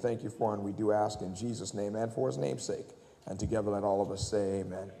blessings we thank you for, and we do ask in Jesus' name and for his name's sake. And together let all of us say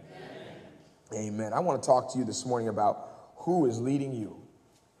amen. Amen. Amen. I want to talk to you this morning about who is leading you.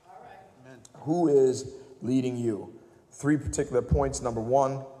 All right. Amen. Who is leading you? 3 particular points. Number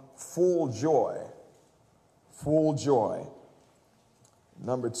 1, full joy. Full joy.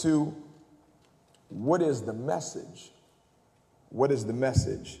 Number 2, what is the message? What is the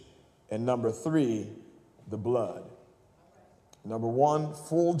message? And number 3, the blood. Number 1,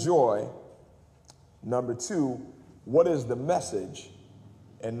 full joy. Number 2, what is the message?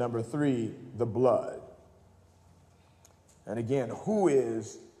 And number 3, the blood. And again, who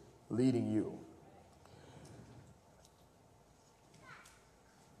is leading you?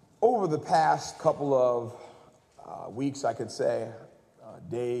 Over the past couple of weeks, I could say,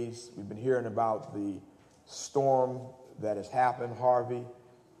 days, we've been hearing about the storm that has happened, Harvey.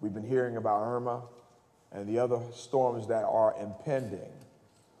 We've been hearing about Irma and the other storms that are impending.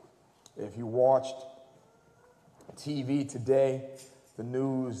 If you watched TV today, the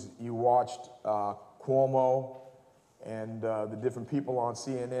news, you watched Cuomo and the different people on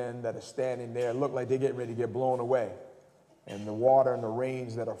CNN that are standing there, look like they're getting ready to get blown away. And the water and the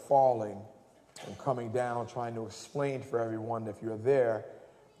rains that are falling and coming down, trying to explain for everyone, if you're there,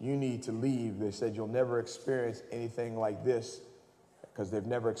 you need to leave. They said you'll never experience anything like this because they've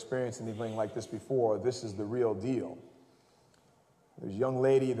never experienced anything like this before. This is the real deal. There's a young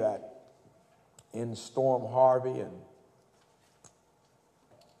lady that in Storm Harvey, and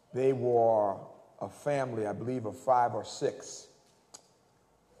they were a family, I believe, of 5 or 6,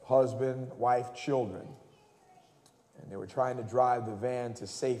 husband, wife, children. And they were trying to drive the van to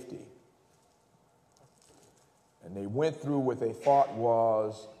safety. And they went through what they thought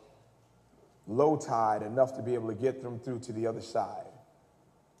was low tide, enough to be able to get them through to the other side.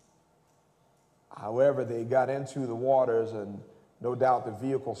 However, they got into the waters, and no doubt the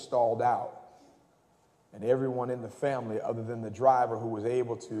vehicle stalled out. And everyone in the family, other than the driver who was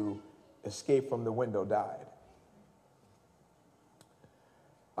able to escape from the window, died.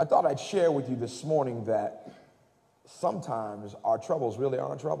 I thought I'd share with you this morning that sometimes our troubles really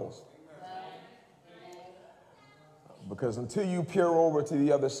aren't troubles. Because until you peer over to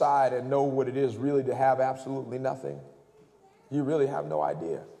the other side and know what it is really to have absolutely nothing, you really have no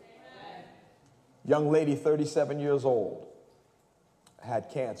idea. Young lady, 37 years old, had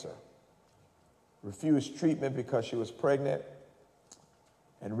cancer, refused treatment because she was pregnant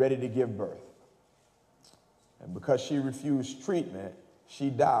and ready to give birth. And because she refused treatment, she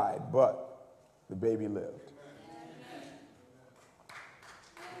died, but the baby lived.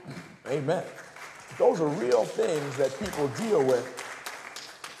 Amen. Those are real things that people deal with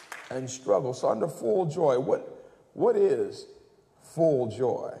and struggle. So under full joy, what is full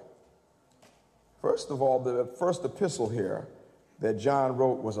joy? First of all, the first epistle here that John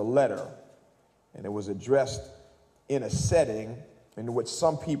wrote was a letter, and it was addressed in a setting in which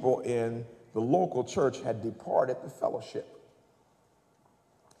some people in the local church had departed the fellowship.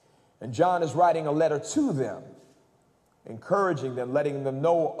 And John is writing a letter to them, encouraging them, letting them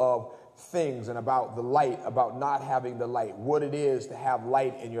know of things and about the light, about not having the light, what it is to have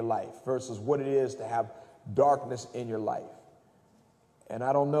light in your life versus what it is to have darkness in your life. And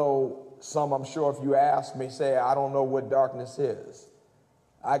I don't know, some I'm sure if you ask may say, I don't know what darkness is.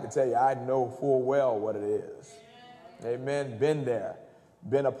 I can tell you, I know full well what it is. Amen. Been there,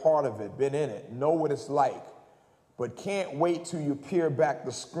 been a part of it, been in it, know what it's like, but can't wait till you peer back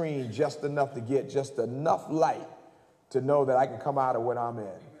the screen just enough to get just enough light to know that I can come out of what I'm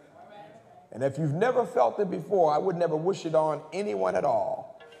in. And if you've never felt it before, I would never wish it on anyone at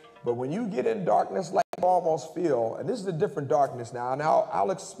all. But when you get in darkness like you almost feel, and this is a different darkness now, and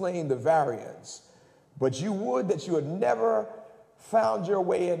I'll explain the variants, but you would that you had never found your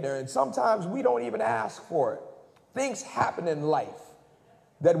way in there. And sometimes we don't even ask for it. Things happen in life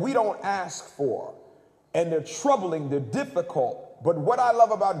that we don't ask for, and they're troubling, they're difficult. But what I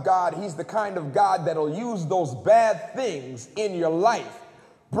love about God, he's the kind of God that'll use those bad things in your life,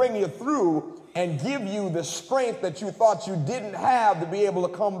 bring you through, and give you the strength that you thought you didn't have to be able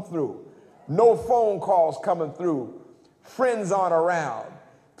to come through. No phone calls coming through. Friends aren't around.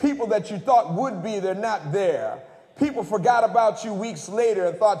 People that you thought would be, they're not there. People forgot about you weeks later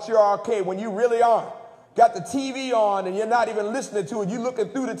and thought you're okay when you really aren't. Got the TV on and you're not even listening to it. You're looking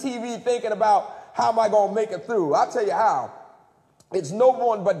through the TV thinking about, how am I going to make it through? I'll tell you how. It's no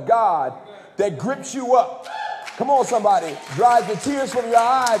one but God that grips you up. Come on, somebody. Dries the tears from your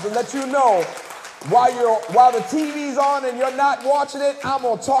eyes and let you know while the TV's on and you're not watching it, I'm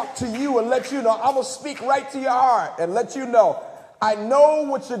going to talk to you and let you know. I'm going to speak right to your heart and let you know. I know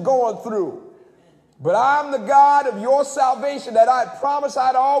what you're going through, but I'm the God of your salvation that I promised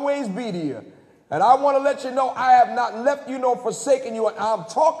I'd always be to you. And I want to let you know I have not left you nor forsaken you. And I'm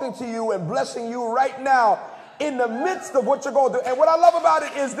talking to you and blessing you right now in the midst of what you're going through. And what I love about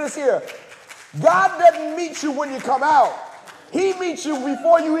it is this here. God doesn't meet you when you come out. He meets you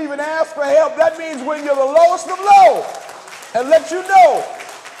before you even ask for help. That means when you're the lowest of low. And let you know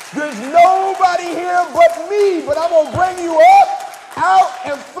there's nobody here but me. But I'm going to bring you up, out,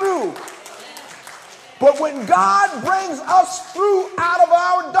 and through. But when God brings us through out of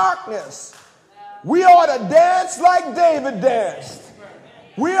our darkness, we ought to dance like David danced.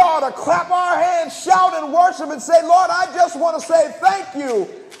 We ought to clap our hands, shout and worship and say, Lord, I just want to say thank you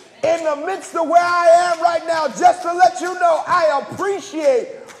in the midst of where I am right now, just to let you know I appreciate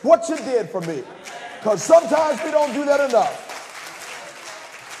what you did for me. Because sometimes we don't do that enough.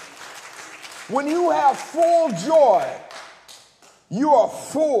 When you have full joy, you are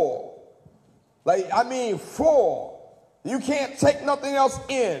full. Full. You can't take nothing else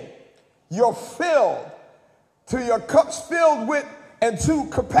in. You're filled till your cup's filled with and to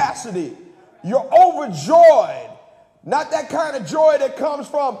capacity. You're overjoyed. Not that kind of joy that comes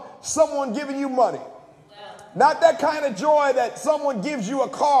from someone giving you money. Not that kind of joy that someone gives you a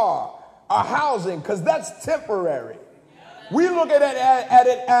car or housing, because that's temporary. We look at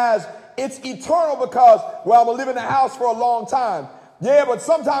it as it's eternal because, well, I'm going to live in the house for a long time. Yeah, but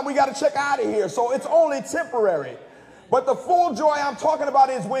sometimes we got to check out of here, so it's only temporary. But the full joy I'm talking about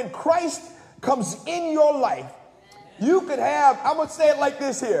is when Christ comes in your life. You could have, I'm going to say it like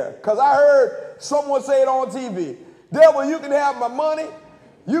this here, because I heard someone say it on TV. Devil, you can have my money,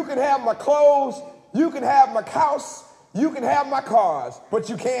 you can have my clothes, you can have my house, you can have my cars, but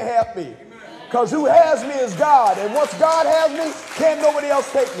you can't have me. Because who has me is God, and once God has me, can't nobody else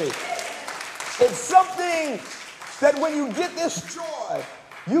take me. It's something that when you get this joy,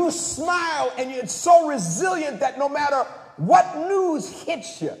 you smile, and it's so resilient that no matter what news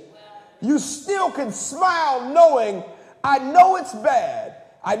hits you, you still can smile knowing, I know it's bad.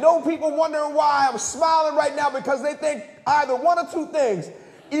 I know people wondering why I'm smiling right now because they think either one or two things.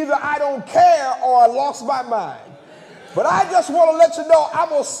 Either I don't care or I lost my mind. But I just want to let you know I'm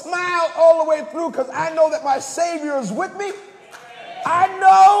going to smile all the way through because I know that my Savior is with me. I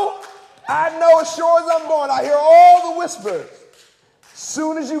know as sure as I'm born, I hear all the whispers.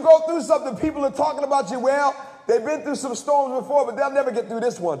 Soon as you go through something, people are talking about you. Well, they've been through some storms before, but they'll never get through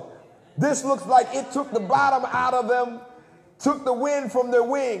this one. This looks like it took the bottom out of them, took the wind from their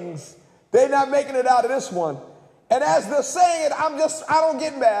wings. They're not making it out of this one. And as they're saying it, I don't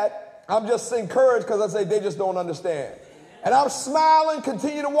get mad. I'm just encouraged because I say they just don't understand. And I'm smiling,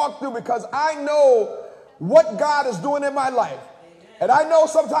 continue to walk through because I know what God is doing in my life. And I know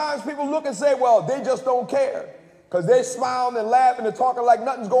sometimes people look and say, well, they just don't care because they're smiling and laughing and talking like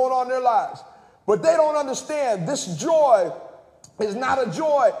nothing's going on in their lives. But they don't understand this joy is not a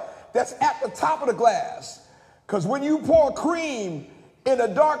joy that's at the top of the glass. Because when you pour cream in a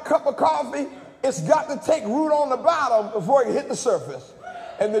dark cup of coffee, it's got to take root on the bottom before it can hit the surface.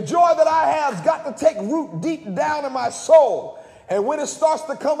 And the joy that I have has got to take root deep down in my soul. And when it starts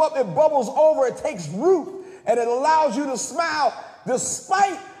to come up, it bubbles over, it takes root, and it allows you to smile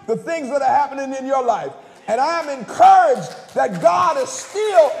despite the things that are happening in your life. And I am encouraged that God is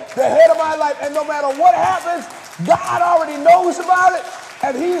still the head of my life. And no matter what happens, God already knows about it,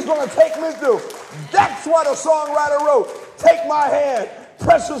 and he's going to take me through. That's what a songwriter wrote. Take my hand,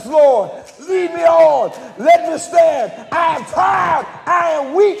 precious Lord, lead me on, let me stand. I am tired, I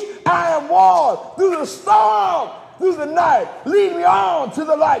am weak, I am worn. Through the storm, through the night, lead me on to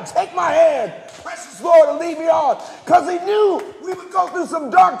the light. Take my hand, precious Lord, and lead me on. Because he knew we would go through some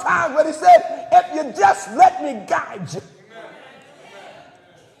dark times, but he said, if you just let me guide you.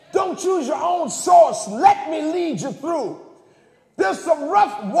 Don't choose your own source. Let me lead you through. There's some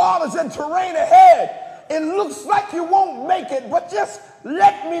rough waters and terrain ahead. It looks like you won't make it, but just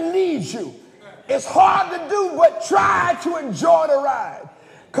let me lead you. It's hard to do, but try to enjoy the ride.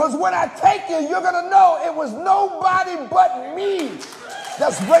 Because when I take you, you're going to know it was nobody but me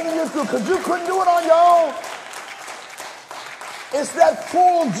that's bringing you through because you couldn't do it on your own. It's that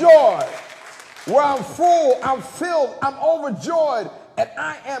full joy where I'm full, I'm filled, I'm overjoyed, and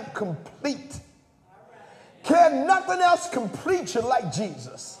I am complete. Can nothing else complete you like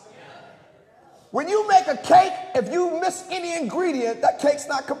Jesus? When you make a cake, if you miss any ingredient, that cake's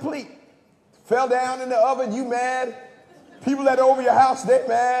not complete. Fell down in the oven, you mad. People that are over your house, they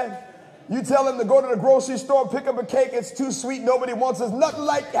mad. You tell them to go to the grocery store, pick up a cake, it's too sweet, nobody wants it. It's nothing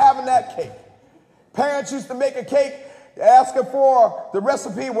like having that cake. Parents used to make a cake, asking for the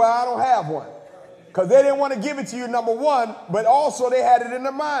recipe. Well, I don't have one. Because they didn't want to give it to you, number one, but also they had it in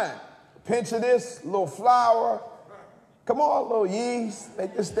their mind. Pinch of this, a little flour. Come on, a little yeast.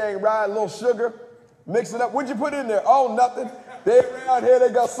 Make this thing right, a little sugar. Mix it up. What'd you put in there? Oh, nothing. They around here,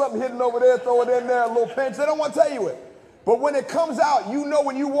 they got something hidden over there, throw it in there, a little pinch. They don't want to tell you it. But when it comes out, you know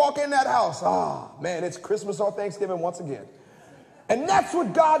when you walk in that house, man, it's Christmas or Thanksgiving once again. And that's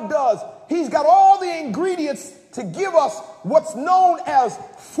what God does. He's got all the ingredients to give us what's known as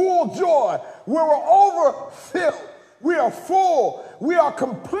full joy, where we're overfilled, we are full, we are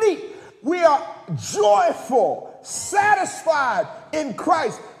complete, we are joyful, satisfied in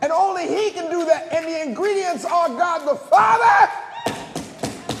Christ. And only He can do that. And the ingredients are God the Father,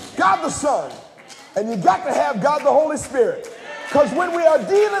 God the Son, and you got to have God the Holy Spirit. Because when we are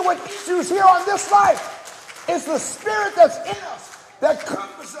dealing with issues here on this life, it's the Spirit that's in us, that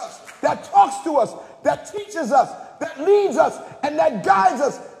comforts us, that talks to us, that teaches us, that leads us, and that guides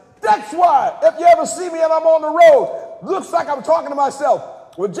us. That's why, if you ever see me and I'm on the road, looks like I'm talking to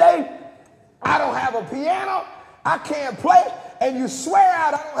myself. Well, Jay, I don't have a piano, I can't play, and you swear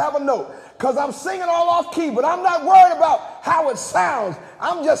out I don't have a note. Because I'm singing all off key, but I'm not worried about how it sounds.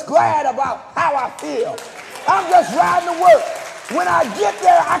 I'm just glad about how I feel. I'm just riding to work. When I get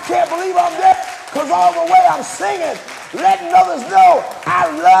there, I can't believe I'm there, because all the way I'm singing, letting others know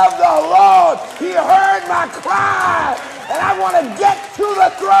I love the Lord. He heard my cry, and I want to get to the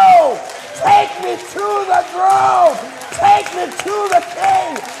throne. Take me to the throne. Take me to the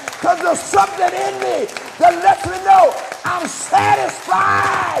King, because there's something in me that lets me know I'm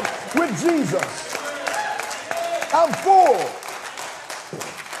satisfied with Jesus. I'm full.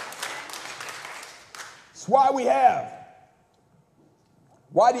 That's why we have.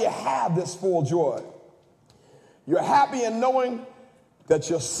 Why do you have this full joy? You're happy in knowing that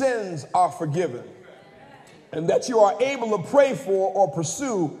your sins are forgiven and that you are able to pray for or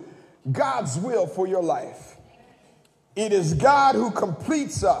pursue God's will for your life. It is God who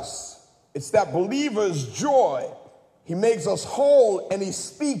completes us. It's that believer's joy. He makes us whole and He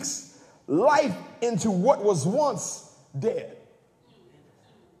speaks life into what was once dead.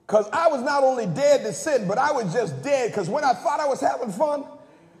 Because I was not only dead to sin, but I was just dead because when I thought I was having fun,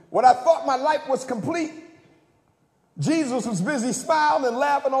 when I thought my life was complete, Jesus was busy smiling and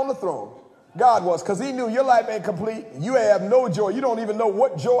laughing on the throne. God was, because He knew your life ain't complete. You have no joy. You don't even know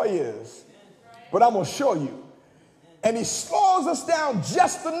what joy is. But I'm going to show you. And He slows us down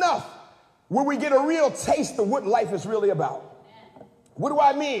just enough where we get a real taste of what life is really about. What do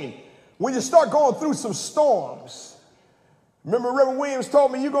I mean? When you start going through some storms. Remember Reverend Williams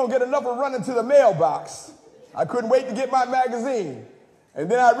told me you're going to get enough of running to the mailbox. I couldn't wait to get my magazine. And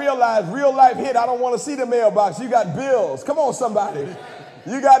then I realized real life hit. I don't want to see the mailbox. You got bills. Come on, somebody.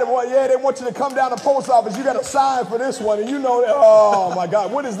 You got to, well, yeah, they want you to come down to the post office. You got to sign for this one. And you know that, oh my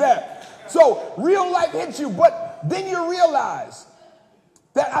God, what is that? So real life hits you, but then you realize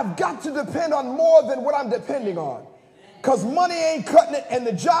that I've got to depend on more than what I'm depending on. Because money ain't cutting it and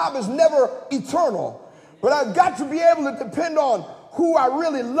the job is never eternal. But I've got to be able to depend on who I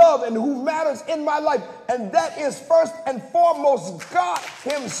really love and who matters in my life. And that is first and foremost God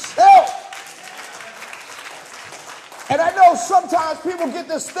Himself. And I know sometimes people get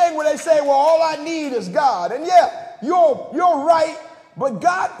this thing where they say, well, all I need is God. And yeah, you're right. But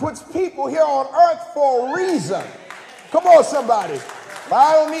God puts people here on earth for a reason. Come on, somebody.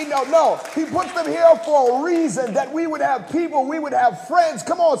 I don't need no. He puts them here for a reason, that we would have people, we would have friends.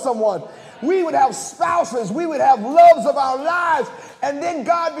 Come on, someone. We would have spouses. We would have loves of our lives. And then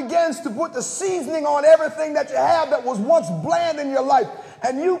God begins to put the seasoning on everything that you have that was once bland in your life.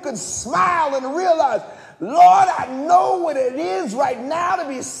 And you could smile and realize, Lord, I know what it is right now to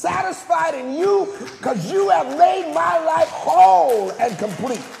be satisfied in You, because You have made my life whole and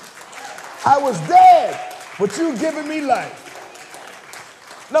complete. I was dead, but You've given me life.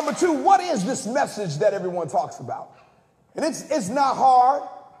 Number two, what is this message that everyone talks about? And it's not hard.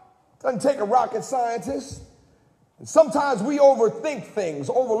 It doesn't take a rocket scientist. And sometimes we overthink things,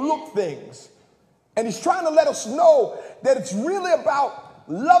 overlook things. And He's trying to let us know that it's really about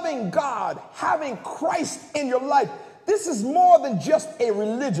loving God, having Christ in your life, this is more than just a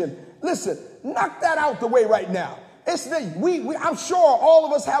religion. Listen, knock that out the way right now. I'm sure all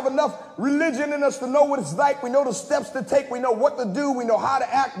of us have enough religion in us to know what it's like. We know the steps to take. We know what to do. We know how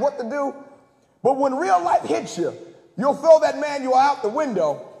to act, what to do. But when real life hits you, you'll throw that manual out the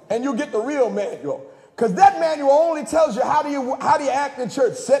window and you'll get the real manual. Because that manual only tells you how do you act in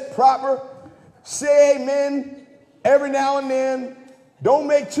church. Sit proper, say amen every now and then. Don't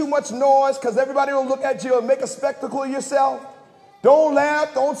make too much noise because everybody will look at you and make a spectacle of yourself. Don't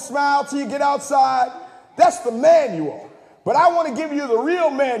laugh, don't smile till you get outside. That's the manual. But I want to give you the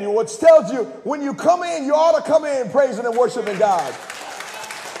real manual, which tells you when you come in, you ought to come in praising and worshiping God.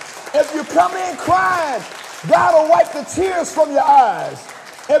 If you come in crying, God will wipe the tears from your eyes.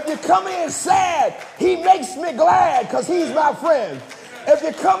 If you come in sad, he makes me glad because he's my friend. If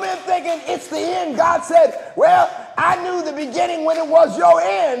you come in thinking it's the end, God said, well, I knew the beginning when it was your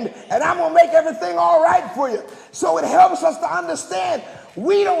end, and I'm going to make everything all right for you. So it helps us to understand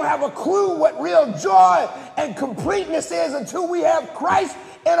we don't have a clue what real joy and completeness is until we have Christ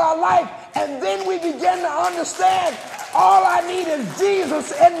in our life. And then we begin to understand all I need is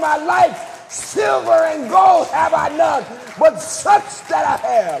Jesus in my life. Silver and gold have I none, but such that I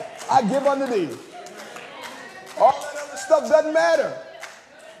have, I give unto thee. All that other stuff doesn't matter.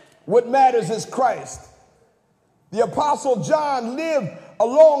 What matters is Christ. The Apostle John lived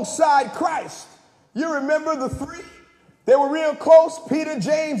alongside Christ. You remember the three? They were real close, Peter,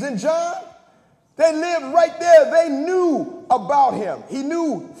 James, and John. They lived right there. They knew about him. He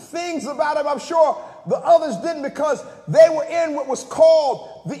knew things about him. I'm sure the others didn't because they were in what was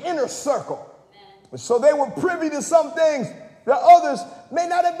called the inner circle. So they were privy to some things that others may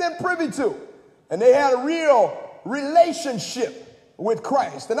not have been privy to. And they had a real relationship with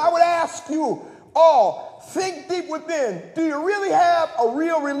Christ. And I would ask you all, think deep within. Do you really have a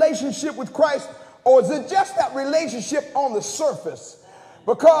real relationship with Christ? Or is it just that relationship on the surface?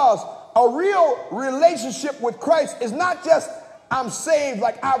 Because a real relationship with Christ is not just I'm saved,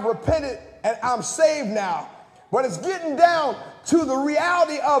 like I've repented and I'm saved now. But it's getting down to the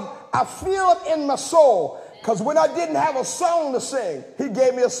reality of I feel it in my soul. Because when I didn't have a song to sing, he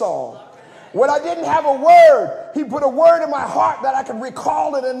gave me a song. When I didn't have a word, he put a word in my heart that I could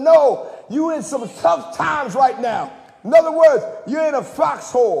recall it and know you in some tough times right now. In other words, you're in a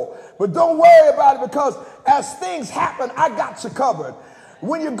foxhole. But don't worry about it because as things happen, I got you covered.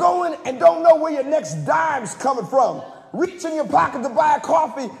 When you're going and don't know where your next dime's coming from, reach in your pocket to buy a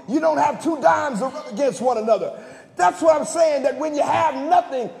coffee, you don't have two dimes to rub against one another. That's what I'm saying, that when you have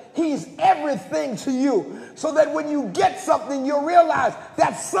nothing, he's everything to you. So that when you get something, you'll realize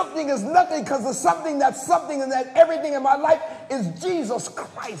that something is nothing because the something that's something and that everything in my life is Jesus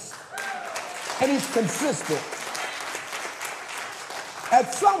Christ. And he's consistent.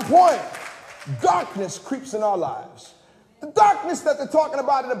 At some point, darkness creeps in our lives. The darkness that they're talking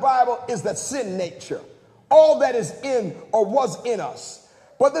about in the Bible is that sin nature. All that is in or was in us.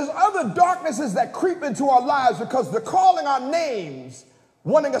 But there's other darknesses that creep into our lives because they're calling our names,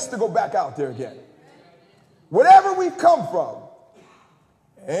 wanting us to go back out there again. Wherever we've come from.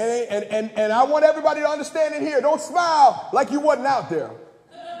 And I want everybody to understand it here. Don't smile like you wasn't out there.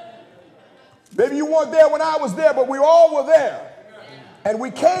 Maybe you weren't there when I was there, but we all were there. And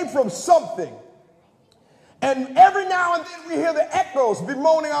we came from something. And every now and then we hear the echoes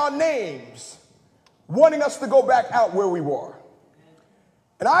bemoaning our names, wanting us to go back out where we were.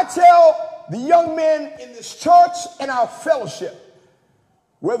 And I tell the young men in this church and our fellowship,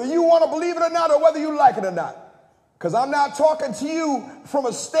 whether you want to believe it or not, or whether you like it or not, because I'm not talking to you from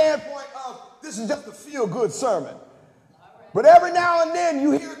a standpoint of this is just a feel-good sermon. But every now and then you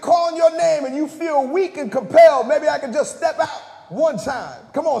hear it calling your name and you feel weak and compelled. Maybe I can just step out one time.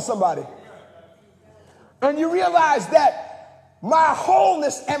 Come on, somebody. And you realize that my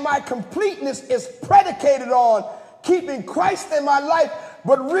wholeness and my completeness is predicated on keeping Christ in my life,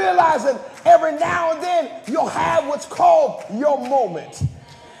 but realizing every now and then you'll have what's called your moment.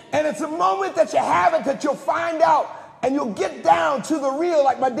 And it's a moment that you have it that you'll find out and you'll get down to the real,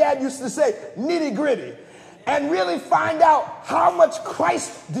 like my dad used to say, nitty gritty, and really find out how much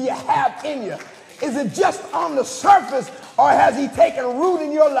Christ do you have in you. Is it just on the surface or has he taken root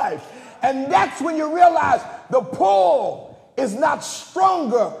in your life? And that's when you realize the pull is not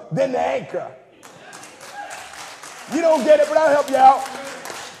stronger than the anchor. You don't get it, but I'll help you out.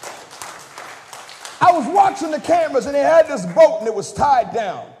 I was watching the cameras and they had this boat and it was tied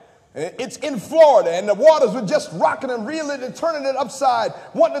down. It's in Florida and the waters were just rocking and reeling and turning it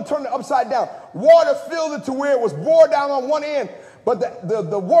wanting to turn it upside down. Water filled it to where it was bore down on one end, but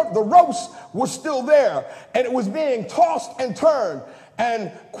the ropes were still there and it was being tossed and turned.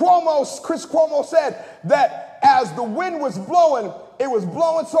 And Chris Cuomo said that as the wind was blowing, it was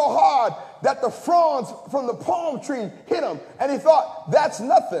blowing so hard that the fronds from the palm tree hit him. And he thought, that's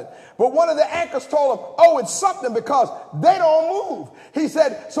nothing. But one of the anchors told him, oh, it's something because they don't move. He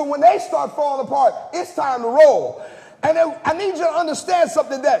said, so when they start falling apart, it's time to roll. And I need you to understand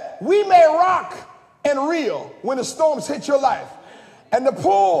something, that we may rock and reel when the storms hit your life. And the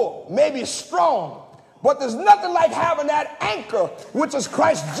pull may be strong, but there's nothing like having that anchor, which is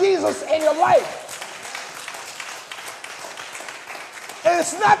Christ Jesus in your life. And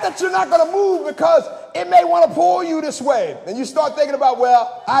it's not that you're not going to move because it may want to pull you this way. And you start thinking about,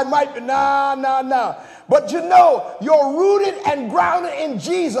 well, I might be, nah. But you know, you're rooted and grounded in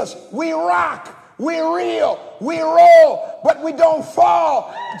Jesus. We rock, we reel, we roll, but we don't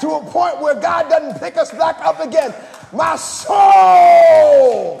fall to a point where God doesn't pick us back up again. My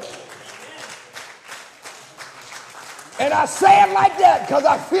soul. And I say it like that because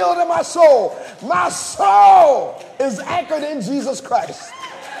I feel it in my soul. My soul is anchored in Jesus Christ.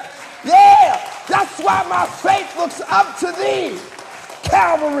 Yeah, that's why my faith looks up to thee.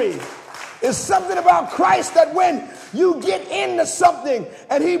 Calvary is something about Christ that when you get into something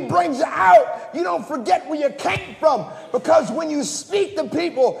and he brings you out, you don't forget where you came from. Because when you speak to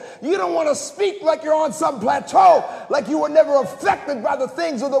people, you don't want to speak like you're on some plateau, like you were never affected by the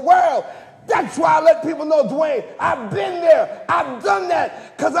things of the world. That's why I let people know, Dwayne, I've been there. I've done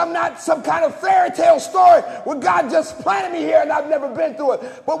that because I'm not some kind of fairy tale story where God just planted me here and I've never been through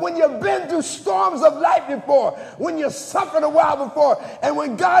it. But when you've been through storms of life before, when you suffered a while before, and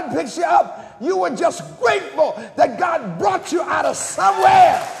when God picks you up, you were just grateful that God brought you out of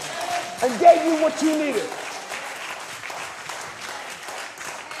somewhere and gave you what you needed.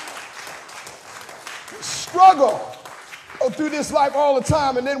 Struggle. Go through this life all the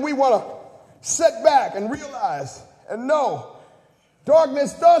time, and then we want to sit back and realize and know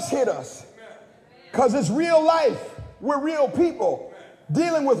darkness does hit us because it's real life. We're real people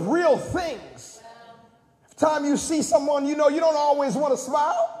dealing with real things. Every time you see someone, you know, you don't always want to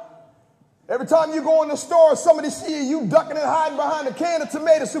smile. Every time you go in the store, somebody see you ducking and hiding behind a can of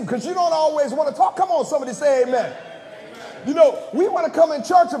tomato soup because you don't always want to talk. Come on, somebody say amen. You know, we want to come in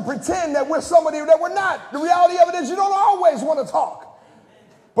church and pretend that we're somebody that we're not. The reality of it is you don't always want to talk.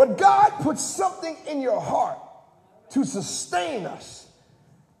 But God puts something in your heart to sustain us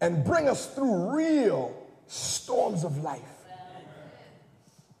and bring us through real storms of life.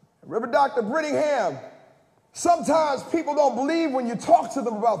 Reverend Dr. Brittingham, sometimes people don't believe when you talk to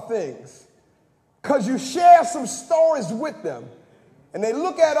them about things because you share some stories with them and they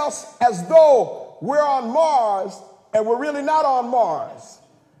look at us as though we're on Mars and we're really not on Mars.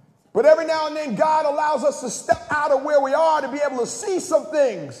 But every now and then, God allows us to step out of where we are to be able to see some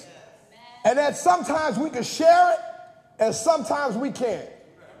things. And that sometimes we can share it, and sometimes we can't.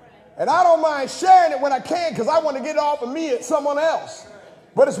 And I don't mind sharing it when I can because I want to get it off of me at someone else.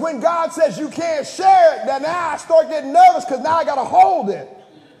 But it's when God says you can't share it that now I start getting nervous because now I got to hold it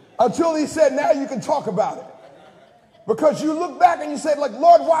until he said, now you can talk about it. Because you look back and you say, like,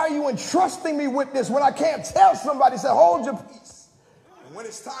 Lord, why are you entrusting me with this when I can't tell somebody? Say, hold your peace. When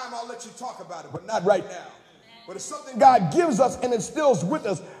it's time, I'll let you talk about it, but not right now. But it's something God gives us and instills with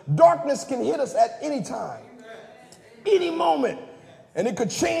us. Darkness can hit us at any time, any moment. And it could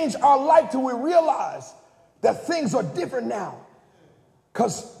change our life till we realize that things are different now.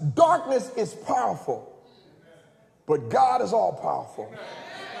 Because darkness is powerful, but God is all powerful.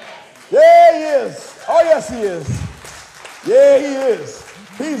 Yeah, he is. Oh, yes, he is. Yeah, he is.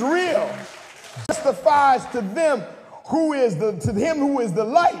 He's real. Justifies to them to him who is the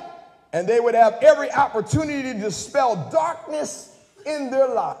light, and they would have every opportunity to dispel darkness in their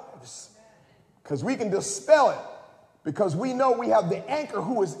lives. Because we can dispel it because we know we have the anchor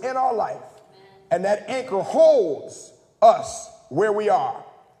who is in our life, and that anchor holds us where we are.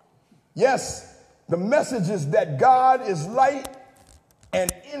 Yes, the message is that God is light,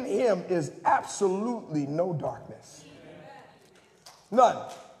 and in him is absolutely no darkness. None.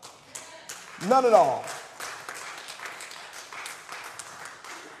 None at all.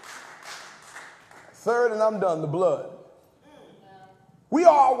 Third, and I'm done, the blood. We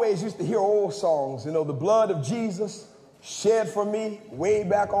always used to hear old songs, you know, the blood of Jesus shed for me way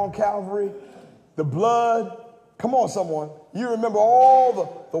back on Calvary. The blood. Come on, someone. You remember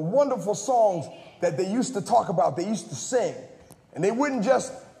all the wonderful songs that they used to talk about, they used to sing. And they wouldn't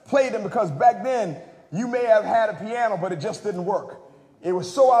just play them because back then you may have had a piano, but it just didn't work. It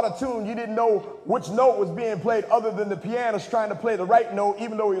was so out of tune, you didn't know which note was being played other than the pianist trying to play the right note.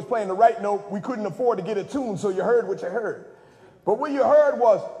 Even though he was playing the right note, we couldn't afford to get it tuned, so you heard what you heard. But what you heard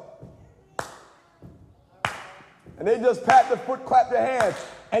was, and they just pat their foot, clap their hands.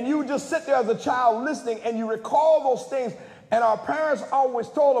 And you just sit there as a child listening and you recall those things. And our parents always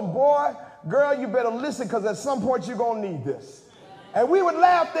told them, boy, girl, you better listen because at some point you're going to need this. And we would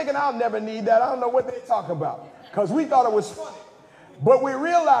laugh thinking, I'll never need that. I don't know what they're talking about because we thought it was funny. But we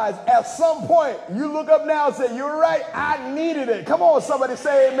realized at some point, you look up now and say, you're right, I needed it. Come on, somebody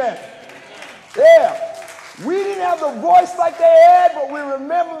say amen. Yeah. We didn't have the voice like they had, but we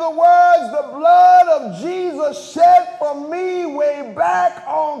remember the words, the blood of Jesus shed for me way back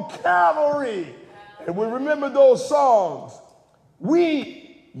on Calvary. And we remember those songs.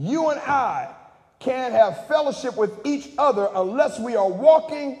 You and I, can't have fellowship with each other unless we are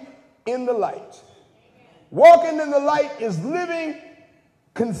walking in the light. Walking in the light is living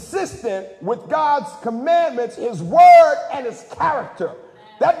consistent with God's commandments, his word, and his character.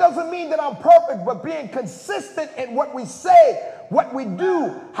 That doesn't mean that I'm perfect, but being consistent in what we say, what we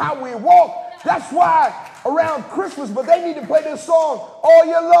do, how we walk. That's why around Christmas, but they need to play this song all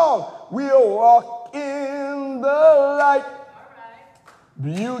year long. We'll walk in the light,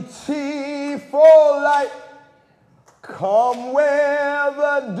 beautiful light. Come where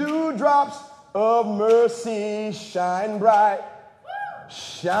the dewdrops of mercy shine bright.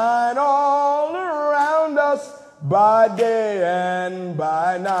 Shine all around us by day and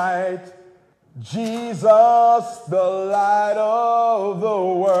by night. Jesus, the light of the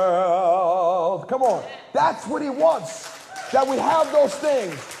world. Come on. That's what he wants, that we have those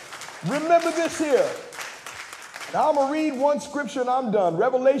things. Remember this here. Now I'm going to read one scripture and I'm done.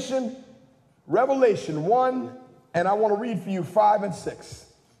 Revelation 1, and I want to read for you 5 and 6.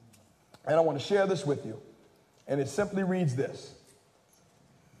 And I want to share this with you. And it simply reads this.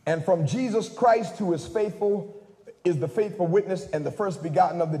 And from Jesus Christ, who is faithful, is the faithful witness and the first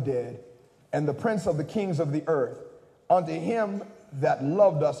begotten of the dead, and the prince of the kings of the earth, unto him that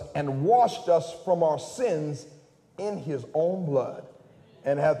loved us and washed us from our sins in his own blood,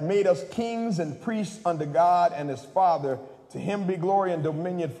 and hath made us kings and priests unto God and his Father. To him be glory and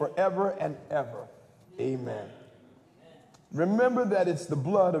dominion forever and ever. Amen. Remember that it's the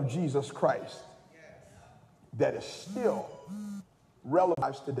blood of Jesus Christ that is still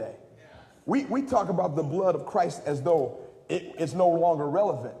relevant today. We talk about the blood of Christ as though it's no longer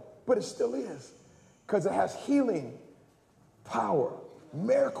relevant, but it still is, because it has healing power,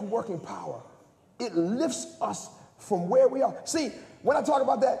 miracle working power. It lifts us from where we are. See, when I talk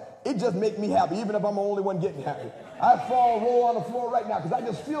about that, it just makes me happy, even if I'm the only one getting happy. I fall and roll on the floor right now because I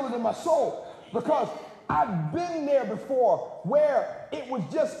just feel it in my soul, because I've been there before where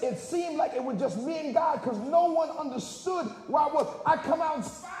it seemed like it was just me and God, because no one understood where I was. I come out and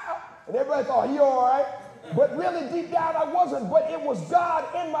smile, and everybody thought, he all right? But really deep down I wasn't, but it was God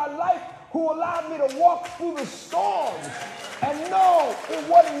in my life who allowed me to walk through the storms. And no, it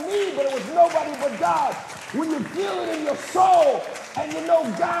wasn't me, but it was nobody but God. When you feel it in your soul, and you know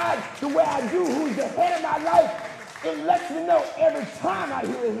God the way I do, who's the head of my life, it lets me know every time I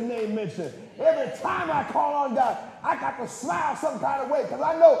hear his name mentioned, every time I call on God, I got to smile some kind of way, because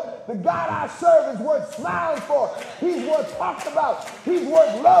I know the God I serve is worth smiling for. He's worth talking about. He's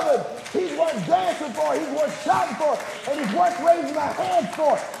worth loving. He's worth dancing for. He's worth shouting for. And he's worth raising my hands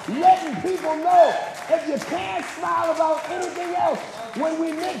for. Letting people know if you can't smile about anything else, when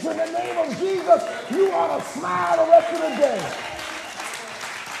we mention the name of Jesus, you ought to smile the rest of the day.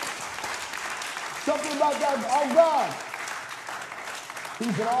 Something about that, our God.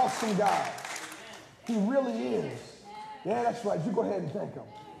 He's an awesome God. He really is. Yeah, that's right. You go ahead and thank him.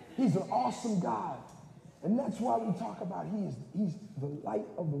 He's an awesome God. And that's why we talk about he's the light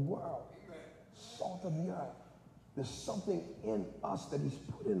of the world, salt of the earth. There's something in us that he's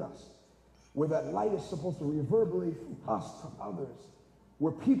put in us, where that light is supposed to reverberate from us to others,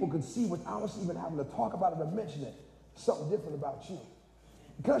 where people can see without us even having to talk about it or mention it, something different about you.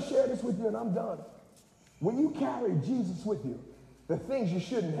 Can I share this with you, and I'm done? When you carry Jesus with you, the things you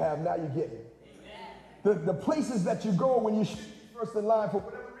shouldn't have, now you're getting. The places that you go when you should be first in line for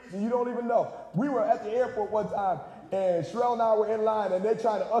whatever reason you don't even know. We were at the airport one time, and Sherelle and I were in line, and they're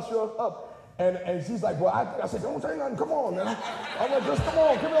trying to usher us up. And she's like, well, I said, don't say nothing, come on, man. I'm like, just come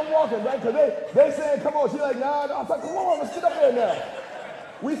on, keep on walking, right? Because they saying, come on. She's like, nah. I was like, come on, let's get up there now.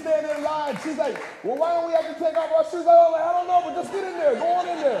 We stand in line. She's like, well, why don't we have to take off our shoes? I don't know, but just get in there. Go on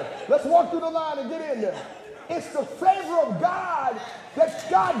in there. Let's walk through the line and get in there. It's the favor of God that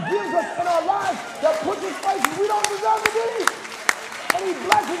God gives us in our lives that puts us places we don't deserve to be. And he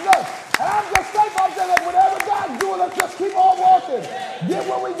blesses us. And I'm just thankful. I'm saying, like, whatever God's doing, let's just keep on walking. Get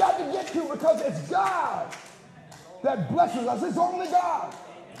where we got to get to, because it's God that blesses us. It's only God.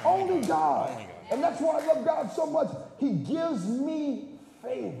 Only God. And that's why I love God so much. He gives me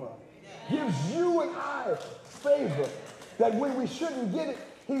favor. Gives you and I favor. That when we shouldn't get it,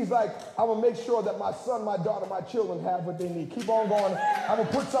 He's like, I'm going to make sure that my son, my daughter, my children have what they need. Keep on going. I'm going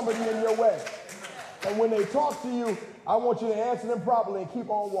to put somebody in your way. And when they talk to you, I want you to answer them properly and keep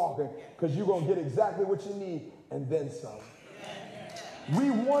on walking, because you're going to get exactly what you need and then some. We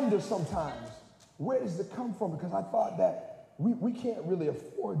wonder sometimes, where does it come from? Because I thought that we can't really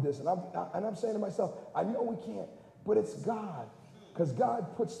afford this. And I'm saying to myself, I know we can't, but it's God. Because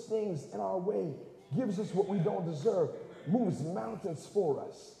God puts things in our way, gives us what we don't deserve, moves mountains for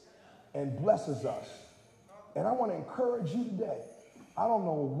us, and blesses us. And I want to encourage you today. I don't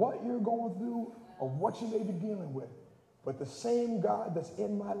know what you're going through or what you may be dealing with, but the same God that's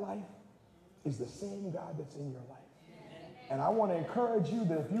in my life is the same God that's in your life. And I want to encourage you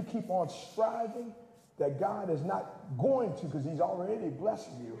that if you keep on striving, that God is not going to, because he's already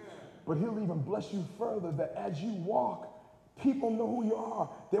blessing you, but he'll even bless you further, that as you walk, people know who you are.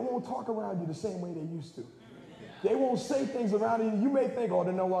 They won't talk around you the same way they used to. They won't say things around you. You may think, oh,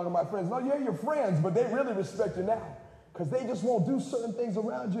 they're no longer my friends. No, yeah, you're friends, but they really respect you now, because they just won't do certain things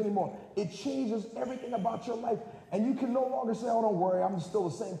around you anymore. It changes everything about your life. And you can no longer say, oh, don't worry, I'm still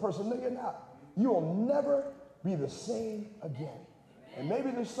the same person. No, you're not. You'll never be the same again. And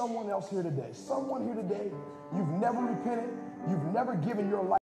maybe there's someone else here today. Someone here today, you've never repented. You've never given your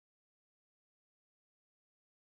life